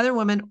with the other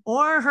woman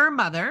or her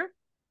mother,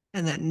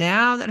 and that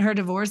now that her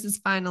divorce is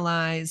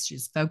finalized,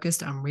 she's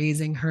focused on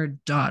raising her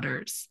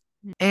daughters.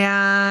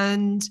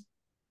 And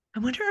I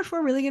wonder if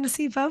we're really going to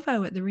see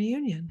Fofo at the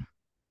reunion.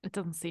 It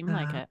doesn't seem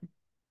like it.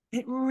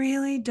 It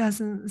really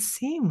doesn't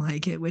seem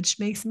like it, which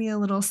makes me a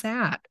little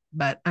sad.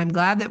 But I'm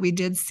glad that we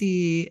did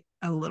see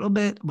a little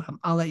bit. Well,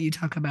 I'll let you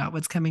talk about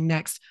what's coming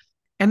next.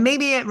 And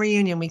maybe at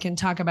reunion, we can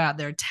talk about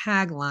their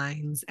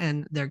taglines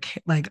and their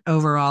like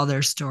overall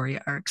their story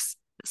arcs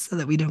so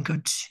that we don't go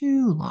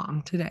too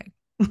long today.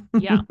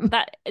 Yeah,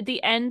 that at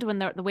the end when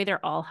the way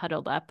they're all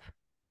huddled up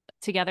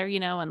together, you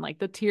know, and like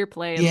the tear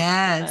play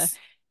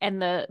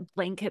and the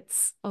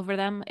blankets over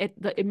them,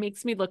 it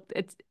makes me look,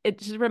 it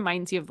just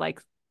reminds you of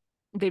like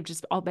they've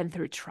just all been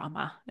through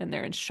trauma and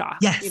they're in shock.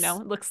 Yes. You know,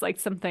 it looks like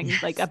something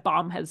like a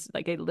bomb has,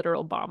 like a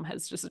literal bomb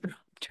has just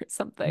dropped or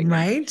something.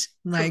 Right?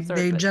 Like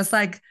they just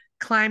like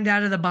climbed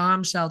out of the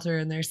bomb shelter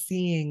and they're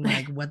seeing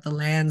like what the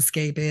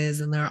landscape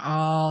is, and they're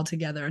all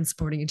together and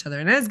supporting each other.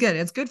 And it's good.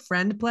 It's good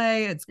friend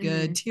play. It's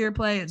good tear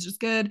play. It's just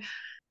good.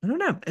 I don't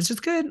know. It's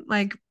just good.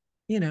 Like,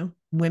 you know,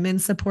 women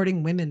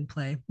supporting women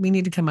play. We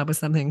need to come up with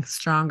something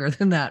stronger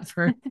than that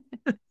for.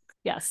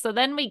 Yeah. So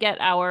then we get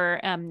our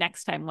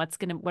next time.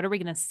 What are we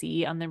gonna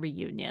see on the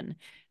reunion?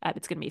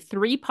 It's gonna be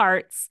 3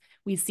 parts.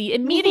 We see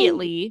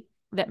immediately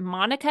that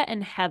Monica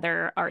and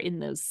Heather are in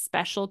those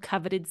special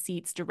coveted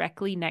seats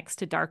directly next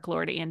to Dark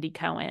Lord Andy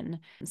Cohen.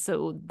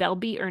 So they'll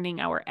be earning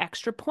our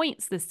extra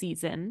points this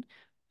season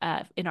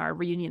in our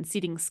reunion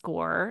seating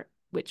score,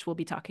 which we'll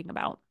be talking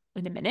about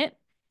in a minute.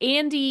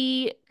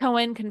 Andy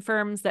Cohen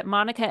confirms that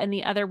Monica and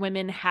the other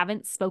women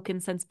haven't spoken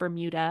since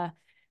Bermuda.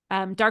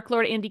 Dark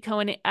Lord Andy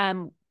Cohen,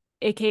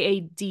 aka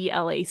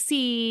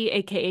DLAC,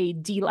 aka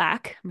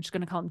DLAC, I'm just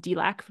going to call him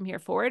DLAC from here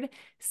forward,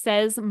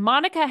 says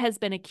Monica has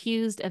been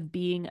accused of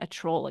being a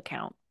troll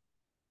account.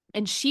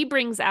 And she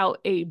brings out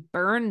a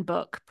burn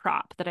book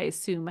prop that I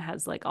assume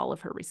has like all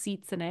of her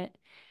receipts in it.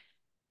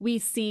 We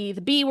see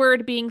the B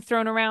word being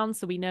thrown around,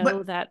 so we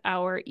know that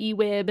our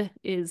EWIB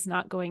is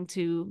not going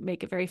to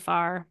make it very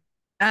far.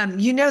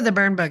 You know the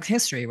burn book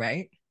history,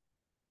 right?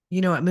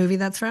 You know what movie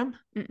that's from?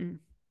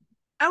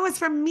 Oh, it's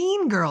from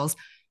Mean Girls.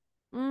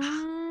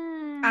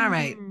 All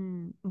right.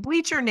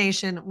 Bleacher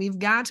Nation, we've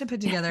got to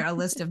put together a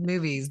list of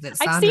movies that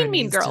Sandra I've seen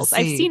Mean Girls.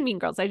 I've seen Mean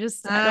Girls. I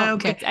just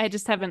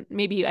haven't,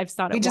 maybe I've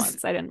saw it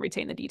once. I didn't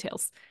retain the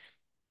details.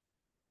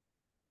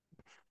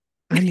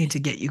 I need to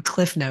get you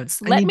Cliff Notes.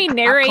 Let me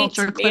narrate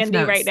Andy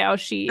right now.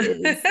 She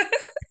is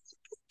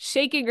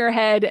shaking her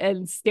head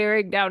and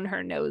staring down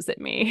her nose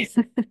at me.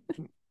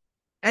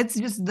 It's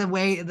just the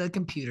way the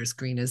computer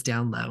screen is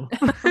down low.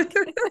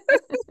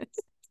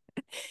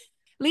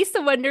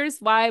 Lisa wonders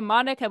why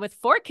Monica with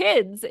 4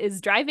 kids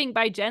is driving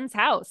by Jen's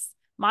house.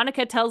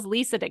 Monica tells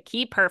Lisa to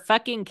keep her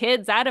fucking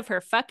kids out of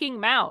her fucking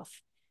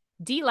mouth.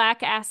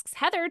 DLAC asks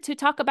Heather to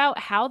talk about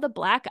how the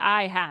black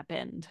eye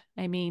happened.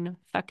 I mean,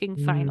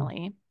 fucking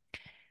finally.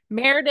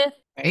 Meredith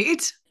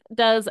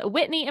does a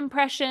Whitney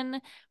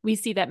impression. We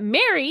see that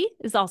Mary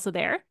is also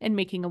there and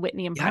making a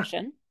Whitney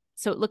impression. Yeah.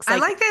 So it looks like I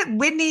like that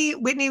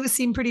Whitney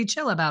seemed pretty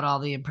chill about all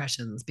the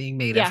impressions being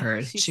made of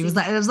her. She was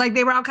like, it was like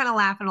they were all kind of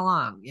laughing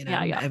along, you know.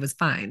 It was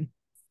fine.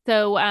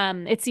 So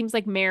it seems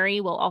like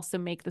Mary will also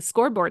make the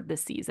scoreboard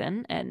this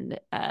season. And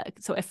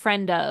so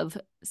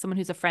someone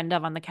who's a friend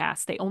of on the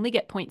cast, they only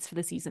get points for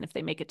the season if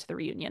they make it to the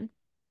reunion.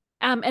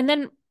 And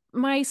then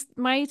my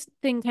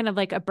thing kind of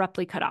like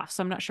abruptly cut off,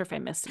 so I'm not sure if I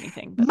missed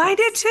anything. But Mine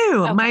did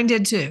too. Okay. Mine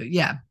did too.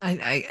 Yeah,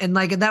 I and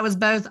like that was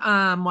both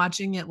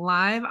watching it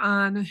live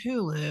on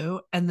Hulu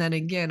and then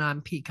again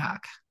on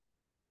Peacock.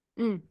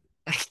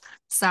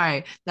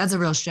 Sorry, that's a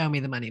real show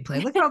me the money play.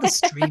 Look at all the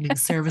streaming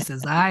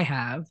services I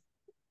have.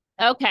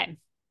 Okay,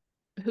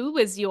 Who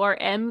was your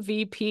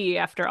MVP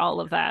after all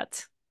of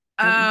that?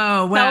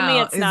 Oh, well. Tell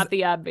me it's not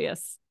the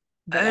obvious.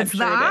 It's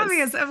the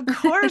obvious. Of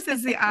course,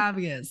 it's the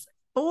obvious.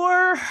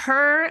 For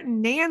her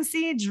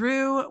Nancy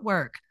Drew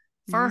work,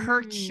 for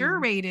her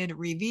curated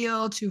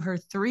reveal to her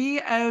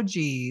 3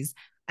 OGs,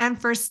 and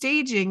for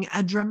staging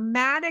a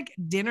dramatic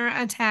dinner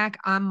attack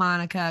on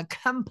Monica,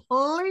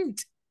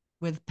 complete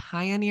with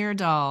Pioneer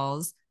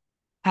dolls,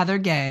 Heather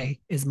Gay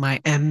is my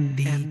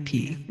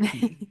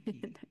MVP.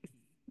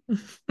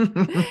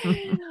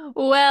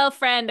 Well,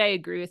 friend, I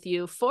agree with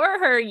you. For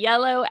her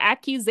yellow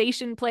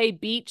accusation play,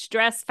 beach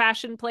dress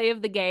fashion play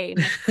of the game,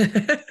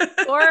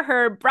 for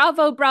her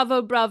bravo,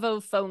 bravo, bravo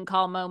phone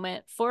call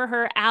moment, for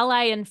her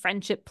ally and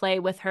friendship play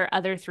with her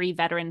other 3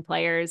 veteran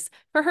players,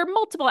 for her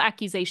multiple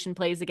accusation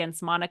plays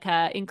against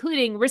Monica,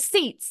 including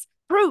receipts,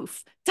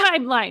 proof,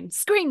 timeline,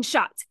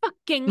 screenshots,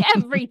 fucking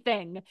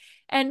everything.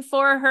 And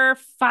for her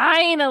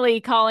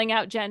finally calling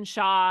out Jen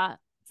Shah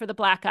for the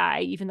black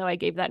eye, even though I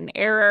gave that an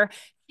error.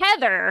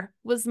 Heather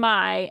was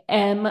my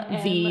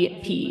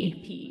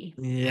MVP.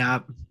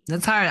 Yeah,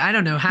 that's hard. I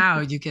don't know how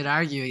you could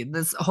argue.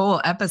 This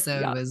whole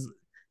episode was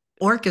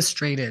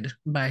orchestrated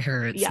by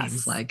her, it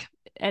seems like.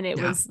 And it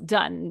was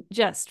done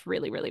just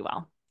really, really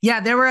well.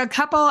 Yeah, there were a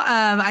couple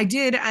of, I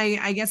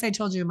guess I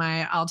told you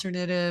my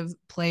alternative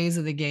plays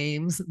of the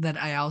games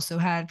that I also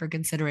had for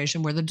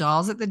consideration were the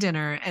dolls at the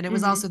dinner. And it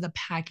was also the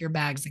pack your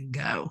bags and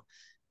go.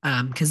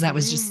 Because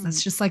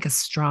that's just like a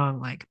strong,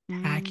 like,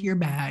 pack your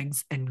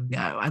bags and go.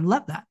 I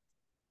love that.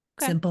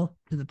 Okay. Simple,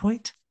 to the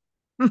point.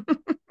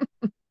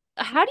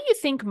 How do you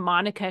think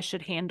Monica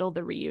should handle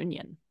the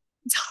reunion?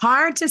 It's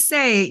hard to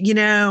say.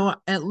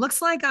 It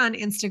looks like on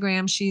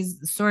Instagram she's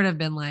sort of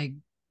been like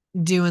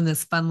doing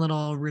this fun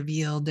little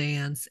reveal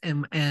dance,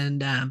 and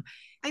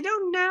I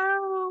don't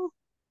know.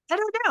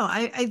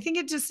 I think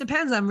it just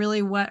depends on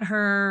really what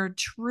her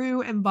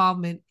true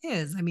involvement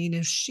is. I mean,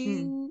 if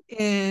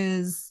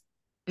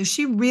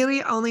she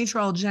really only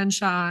trolled Jen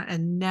Shah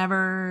and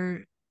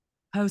never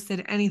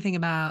posted anything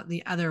about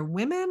the other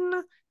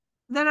women,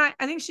 then I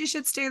think she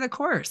should stay the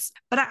course.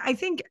 But I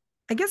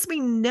guess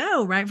we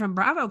know right from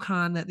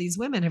BravoCon that these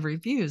women have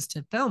refused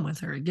to film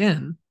with her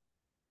again.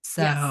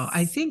 So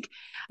I think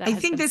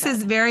this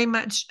is very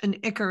much an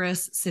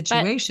Icarus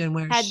situation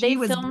where she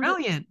was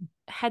brilliant.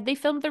 Had they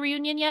filmed the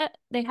reunion yet?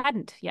 They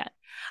hadn't yet.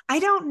 I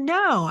don't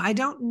know. I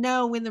don't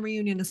know when the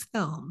reunion is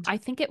filmed. I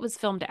think it was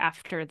filmed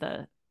after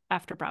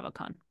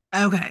BravoCon.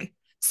 Okay.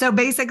 So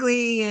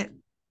basically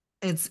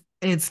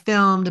it's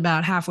filmed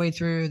about halfway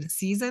through the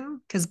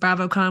season, because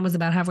BravoCon was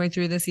about halfway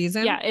through the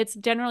season. Yeah, it's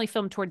generally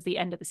filmed towards the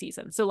end of the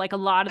season. So like a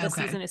lot of the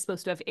season is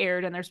supposed to have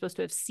aired and they're supposed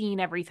to have seen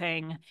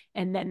everything,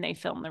 and then they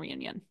film the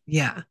reunion.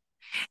 Yeah.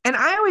 And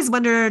I always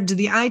wonder, do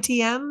the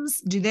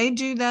ITMs, do they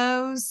do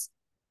those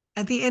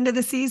at the end of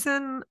the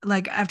season,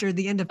 like after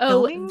the end of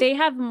filming? They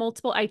have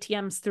multiple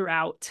ITMs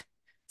throughout.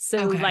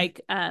 So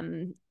like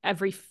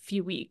every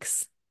few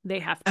weeks they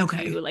have to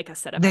do like a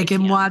set of they ITMs.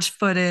 Can watch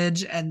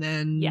footage and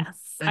then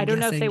I don't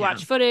know if they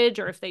watch footage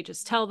or if they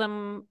just tell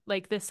them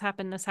like this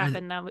happened,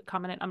 now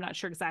comment it. I'm not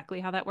sure exactly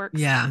how that works.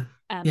 But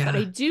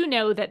I do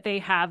know that they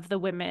have the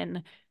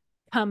women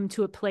come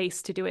to a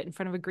place to do it in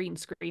front of a green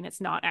screen. It's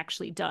not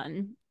actually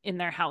done in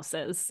their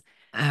houses.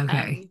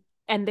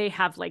 And they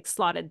have like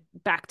slotted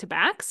back to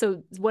back.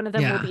 So one of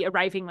them will be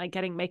arriving, like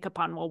getting makeup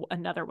on, while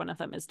another one of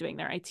them is doing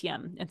their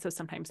ITM. And so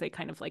sometimes they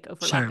kind of like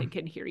overlap and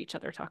can hear each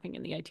other talking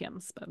in the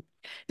ITMs. But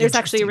there's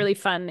actually a really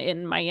fun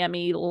in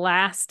Miami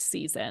last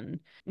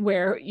season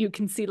where you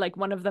can see like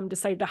one of them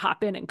decided to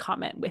hop in and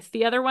comment with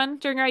the other one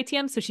during her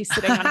ITM. So she's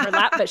sitting on her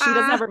lap, but she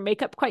doesn't have her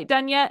makeup quite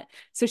done yet.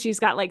 So she's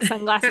got like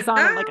sunglasses on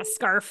and like a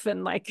scarf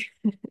and like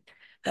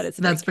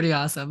that's pretty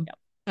awesome. Yep.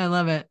 I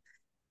love it.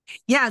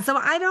 Yeah, so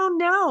I don't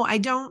know. I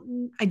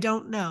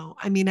don't know.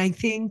 I mean, I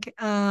think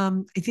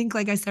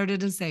like I started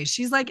to say,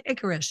 she's like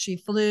Icarus. She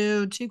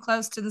flew too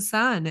close to the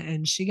sun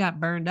and she got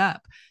burned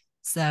up.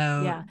 So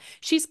yeah,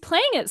 she's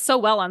playing it so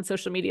well on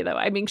social media, though.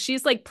 I mean,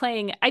 she's like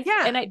playing.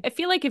 I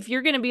feel like if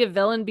you're gonna be a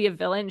villain, be a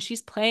villain.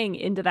 She's playing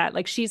into that.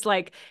 Like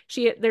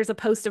there's a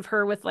post of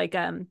her with like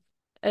a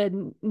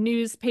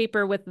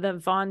newspaper with the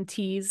Von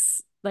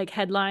Teese like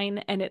headline,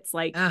 and it's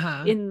like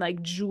in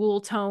like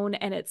jewel tone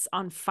and it's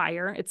on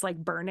fire, it's like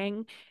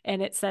burning,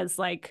 and it says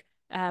like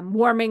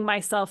warming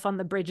myself on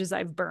the bridges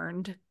I've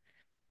burned,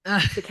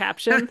 the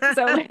caption.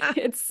 So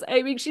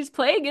like, she's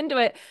playing into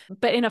it,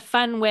 but in a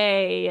fun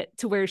way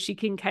to where she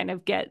can kind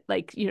of get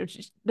like,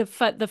 the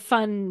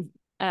fun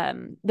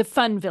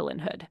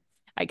villainhood,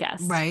 I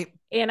guess. Right.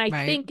 And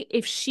I think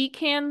if she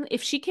can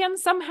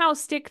somehow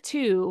stick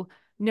to,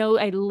 no,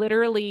 I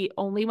literally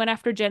only went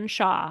after Jen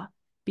Shah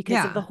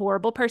because of the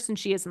horrible person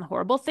she is and the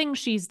horrible things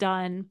she's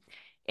done.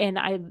 And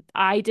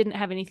I didn't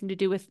have anything to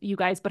do with you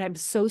guys, but I'm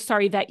so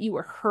sorry that you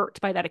were hurt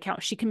by that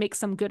account. She can make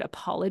some good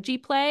apology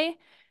play.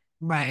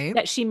 Right.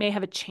 That she may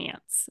have a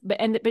chance,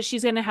 but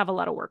she's going to have a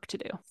lot of work to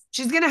do.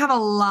 She's going to have a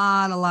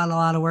lot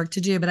of work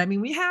to do. But I mean,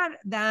 we had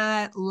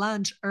that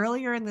lunch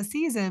earlier in the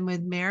season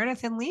with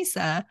Meredith and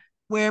Lisa,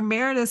 where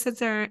Meredith sits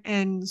there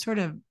and sort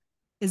of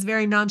is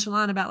very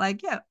nonchalant about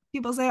like, yeah,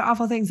 people say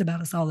awful things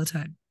about us all the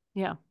time.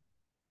 Yeah.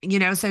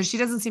 So she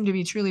doesn't seem to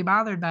be truly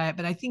bothered by it.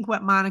 But I think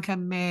what Monica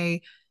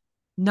may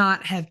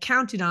not have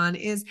counted on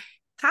is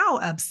how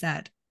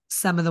upset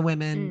some of the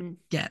women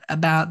get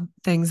about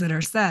things that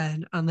are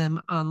said on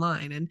them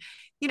online. And,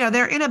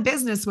 they're in a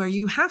business where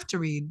you have to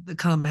read the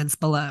comments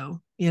below,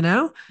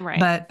 Right.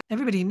 But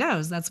everybody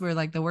knows that's where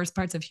like the worst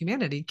parts of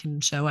humanity can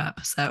show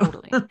up. So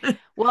totally.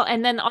 Well,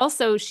 and then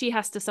also she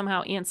has to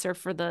somehow answer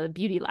for the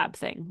beauty lab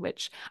thing,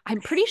 which I'm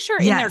pretty sure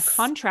in their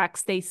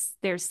contracts,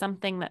 there's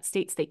something that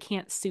states they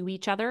can't sue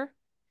each other.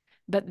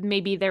 But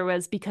maybe there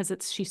was, because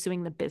she's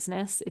suing the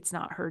business, it's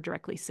not her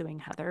directly suing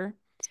Heather.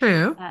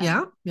 True.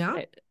 Yeah.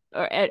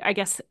 Or I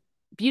guess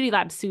Beauty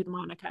Lab sued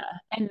Monica,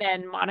 and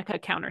then Monica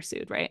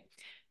countersued, right?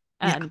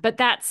 But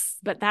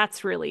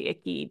that's really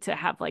icky to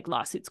have like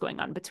lawsuits going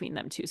on between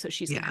them two. So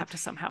she's gonna have to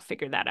somehow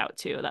figure that out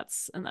too.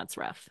 That's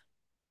rough.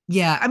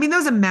 Yeah, I mean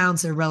those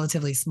amounts are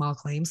relatively small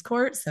claims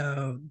court,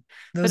 so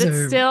but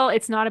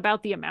it's not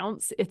about the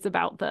amounts. It's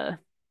about the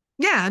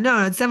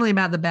no, it's definitely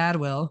about the bad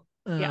will.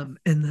 And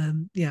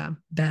the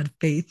bad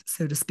faith,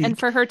 so to speak. And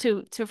for her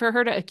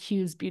to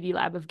accuse Beauty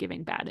Lab of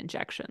giving bad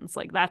injections,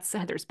 like that's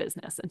Heather's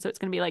business. And so it's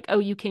going to be like, oh,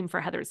 you came for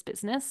Heather's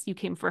business, you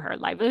came for her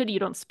livelihood, you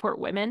don't support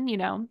women,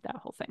 that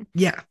whole thing.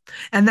 Yeah,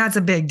 and that's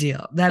a big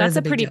deal. That's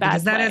a pretty bad,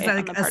 because that is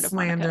like a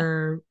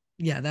slander.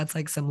 Yeah, that's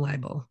like some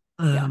libel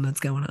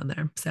that's going on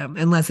there. So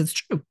unless it's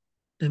true,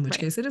 in which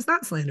case it is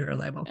not slander or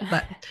libel.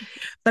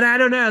 But I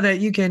don't know that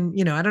you can,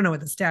 I don't know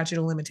what the statute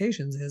of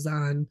limitations is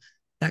on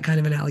that kind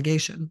of an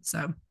allegation.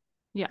 So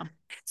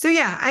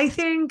I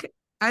think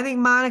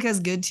Monica's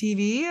good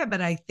TV,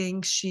 but I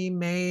think she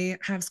may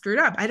have screwed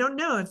up. I don't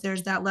know if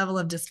there's that level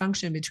of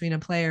dysfunction between a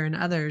player and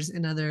others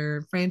in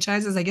other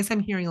franchises. I guess I'm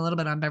hearing a little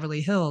bit on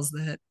Beverly Hills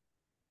that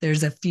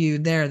there's a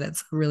feud there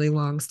that's a really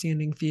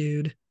long-standing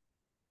feud.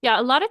 Yeah,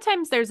 a lot of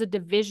times there's a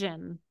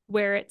division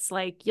where it's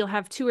like you'll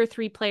have 2 or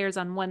 3 players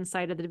on one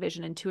side of the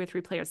division and 2 or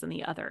 3 players on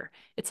the other.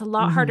 It's a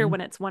lot harder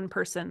when it's one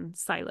person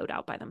siloed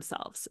out by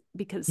themselves,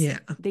 because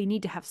they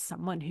need to have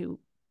someone who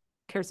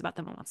cares about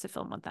them and wants to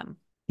film with them.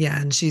 Yeah,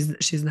 and she's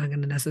not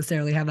going to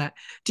necessarily have that.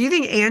 Do you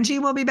think Angie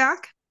will be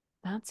back?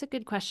 That's a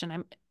good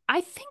question.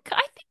 I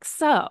think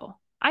so.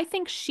 I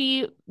think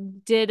she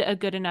did a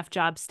good enough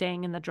job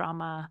staying in the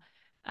drama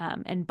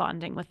and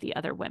bonding with the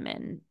other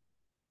women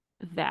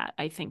that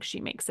I think she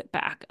makes it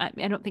back.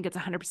 I don't think it's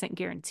 100%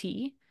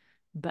 guarantee,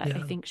 but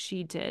I think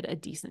she did a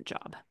decent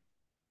job.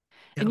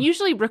 Yeah. And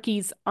usually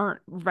rookies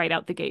aren't right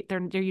out the gate.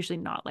 They're usually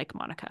not like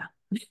Monica.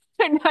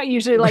 They're not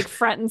usually like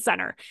front and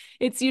center.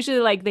 It's usually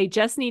like they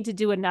just need to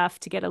do enough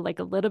to get a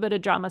little bit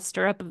of drama,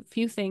 stir up a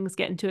few things,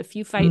 get into a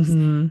few fights,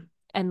 and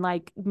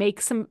like make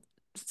some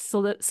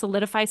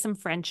solidify some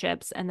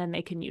friendships, and then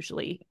they can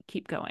usually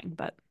keep going.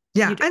 But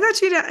I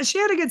thought she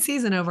had a good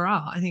season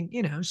overall. I think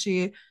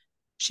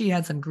she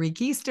had some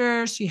Greek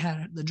Easter. She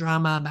had the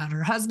drama about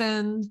her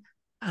husband.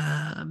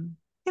 I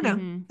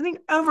think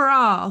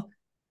overall,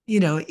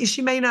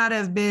 she may not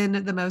have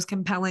been the most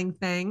compelling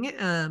thing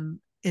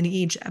in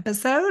each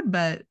episode,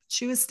 but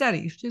she was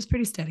steady. She was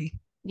pretty steady.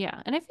 Yeah.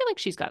 And I feel like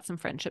she's got some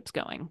friendships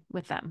going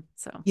with them.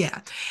 So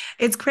yeah,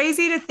 it's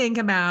crazy to think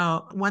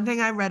about. One thing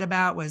I read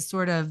about was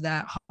sort of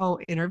that whole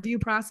interview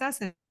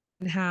process and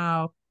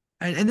how,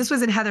 and this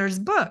was in Heather's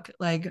book,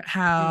 like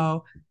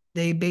how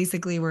they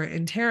basically were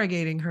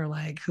interrogating her,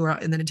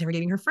 and then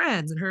interrogating her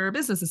friends and her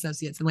business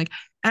associates and like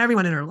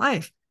everyone in her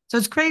life. So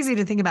it's crazy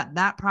to think about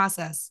that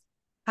process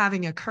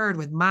having occurred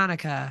with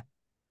Monica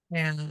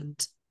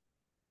and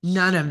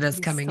none of this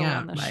coming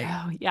out.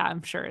 Yeah,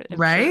 I'm sure.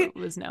 Right? Sure it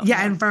was no.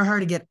 Yeah, and for her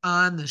to get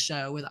on the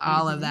show with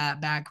all of that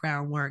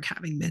background work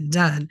having been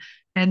done.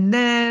 And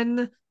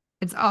then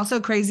it's also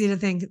crazy to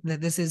think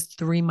that this is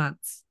 3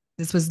 months.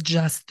 This was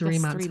just 3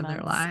 months of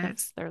their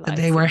lives. That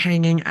they were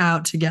hanging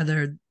out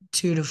together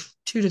 2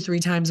 to 3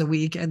 times a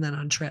week and then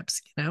on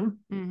trips, or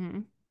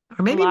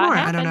maybe more.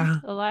 Happened. I don't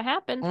know. A lot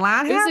happened.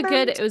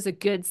 It was a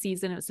good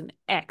season. It was an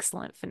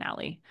excellent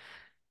finale.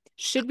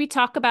 Should we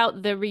talk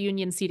about the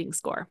reunion seating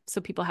score so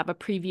people have a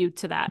preview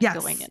to that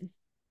going in?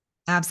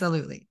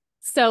 Absolutely.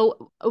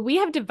 So we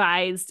have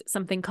devised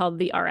something called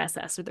the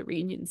RSS, or the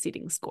reunion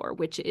seating score,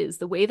 which is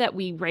the way that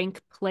we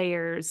rank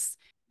players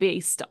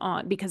based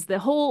on, because the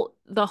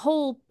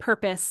whole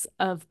purpose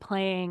of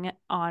playing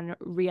on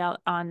Real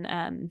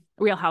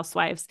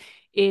Housewives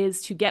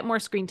is to get more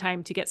screen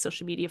time, to get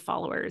social media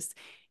followers.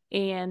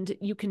 And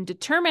you can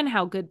determine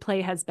how good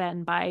play has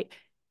been by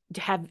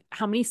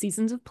how many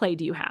seasons of play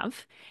do you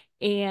have.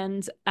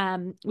 And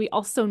we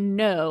also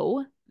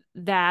know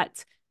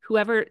that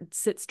whoever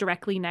sits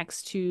directly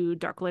next to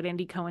Darkwood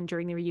Andy Cohen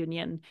during the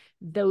reunion,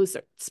 those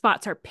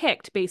spots are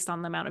picked based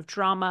on the amount of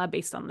drama,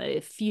 based on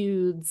the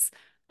feuds.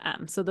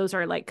 So those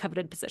are like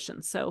coveted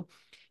positions. So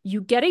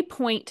you get a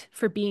point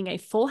for being a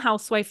full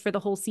housewife for the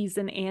whole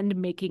season and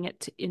making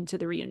it into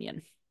the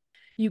reunion.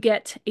 You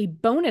get a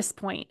bonus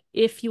point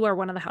if you are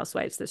one of the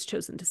housewives that's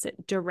chosen to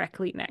sit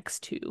directly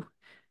next to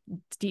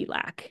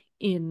D-Lac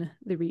in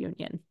the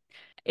reunion.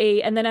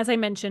 And then, as I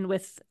mentioned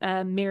with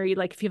Mary,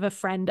 like if you have a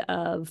friend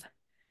of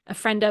a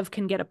friend of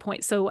can get a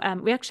point. So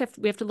we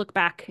have to look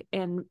back,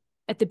 and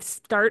at the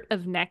start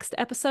of next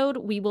episode,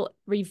 we will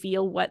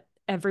reveal what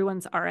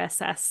everyone's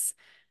RSS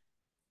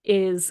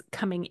is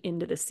coming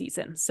into the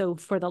season. So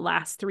for the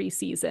last 3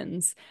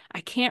 seasons,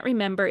 I can't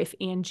remember if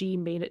Angie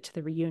made it to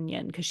the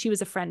reunion because she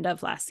was a friend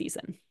of last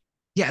season.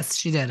 Yes,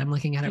 she did. I'm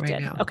looking at it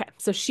right now. Okay.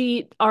 So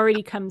she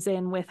already comes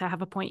in with a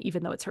half a point,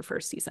 even though it's her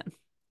first season,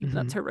 even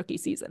though it's her rookie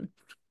season.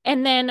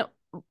 And then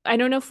I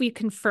don't know if we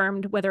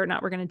confirmed whether or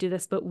not we're going to do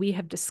this, but we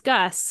have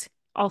discussed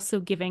also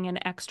giving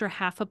an extra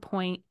half a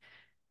point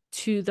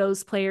to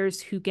those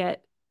players who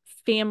get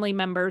family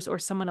members or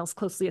someone else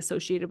closely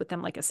associated with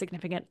them, like a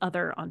significant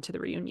other, onto the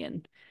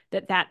reunion,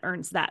 that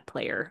earns that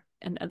player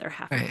another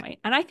half a point.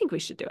 And I think we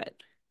should do it.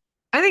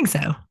 I think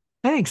so.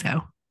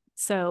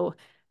 So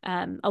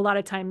a lot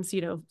of times,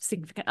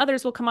 significant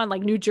others will come on,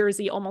 like New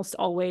Jersey almost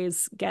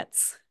always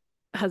gets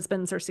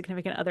husbands or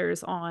significant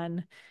others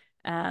on.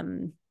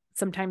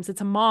 Sometimes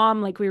it's a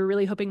mom, like we were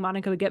really hoping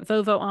Monica would get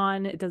Vovo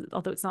on,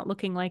 although it's not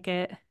looking like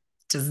it.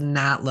 Does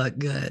not look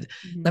good.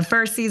 The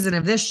first season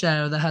of this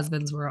show, the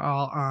husbands were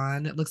all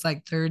on. It looks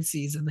like 3rd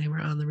season they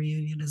were on the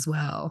reunion as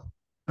well,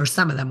 or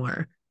some of them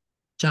were.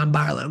 John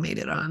Barlow made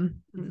it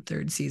on the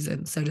 3rd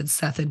season. So did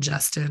Seth and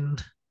Justin.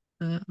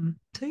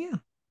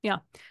 Yeah.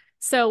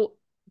 So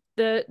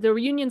the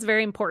reunion's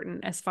very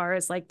important as far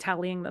as like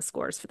tallying the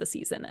scores for the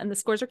season, and the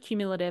scores are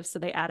cumulative, so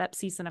they add up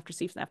season after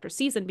season after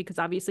season, because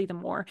obviously the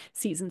more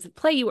seasons of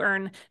play you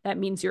earn, that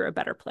means you're a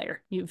better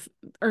player. You've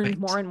earned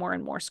more and more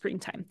and more screen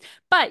time.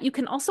 But you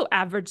can also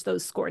average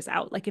those scores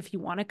out. Like if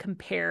you want to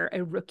compare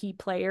a rookie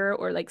player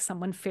or like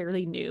someone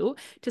fairly new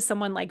to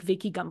someone like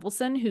Vicky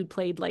Gunvalson, who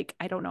played like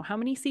I don't know how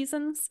many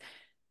seasons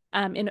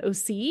in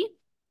OC,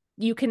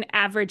 you can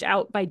average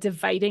out by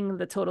dividing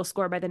the total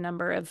score by the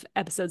number of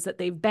episodes that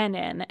they've been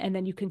in. And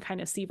then you can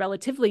kind of see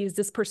relatively,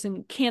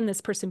 can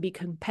this person be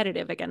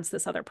competitive against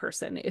this other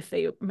person if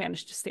they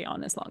manage to stay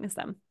on as long as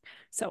them?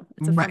 So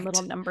it's a fun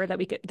little number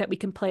that we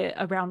can play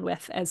around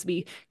with as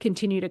we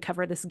continue to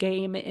cover this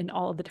game in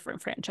all of the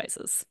different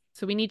franchises.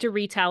 So we need to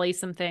retally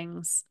some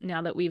things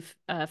now that we've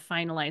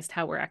finalized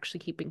how we're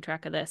actually keeping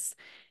track of this.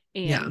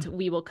 And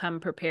we will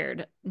come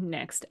prepared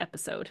next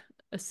episode,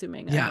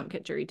 assuming I don't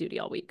get jury duty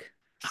all week.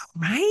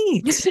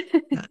 Right.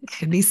 That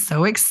could be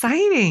so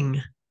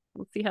exciting.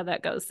 We'll see how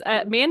that goes.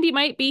 Mandy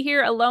might be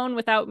here alone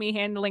without me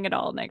handling it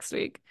all next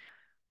week.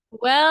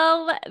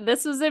 Well,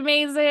 this was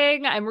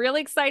amazing. I'm really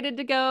excited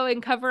to go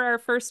and cover our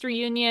first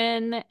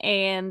reunion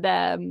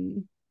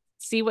and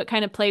see what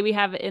kind of play we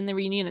have in the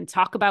reunion and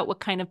talk about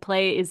what kind of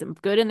play is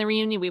good in the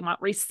reunion. We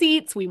want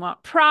receipts. We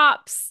want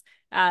props.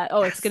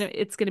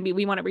 It's gonna be,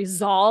 we want to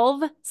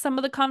resolve some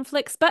of the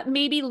conflicts, but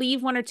maybe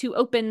leave 1 or 2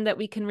 open that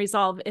we can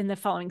resolve in the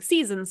following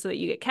season so that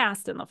you get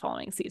cast in the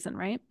following season,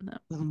 right?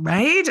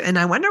 Right. And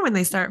I wonder when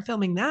they start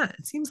filming that.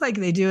 It seems like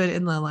they do it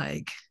in the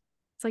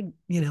it's like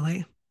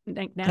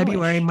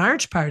February,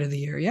 March part of the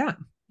year. Yeah.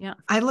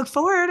 I look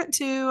forward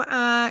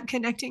to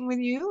connecting with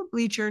you,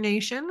 Bleacher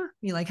Nation.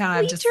 You like how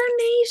Bleacher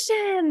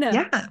Nation?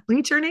 Yeah,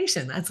 Bleacher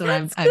Nation. That's what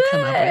I've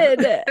come up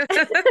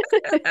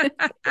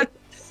with.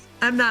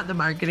 I'm not the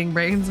marketing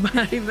brains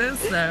behind this,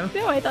 so.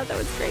 No, I thought that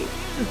was great.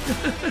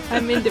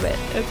 I'm into it.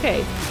 Okay.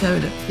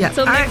 Yeah.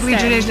 All right,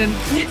 Bleacher Nation.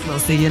 We'll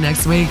see you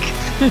next week.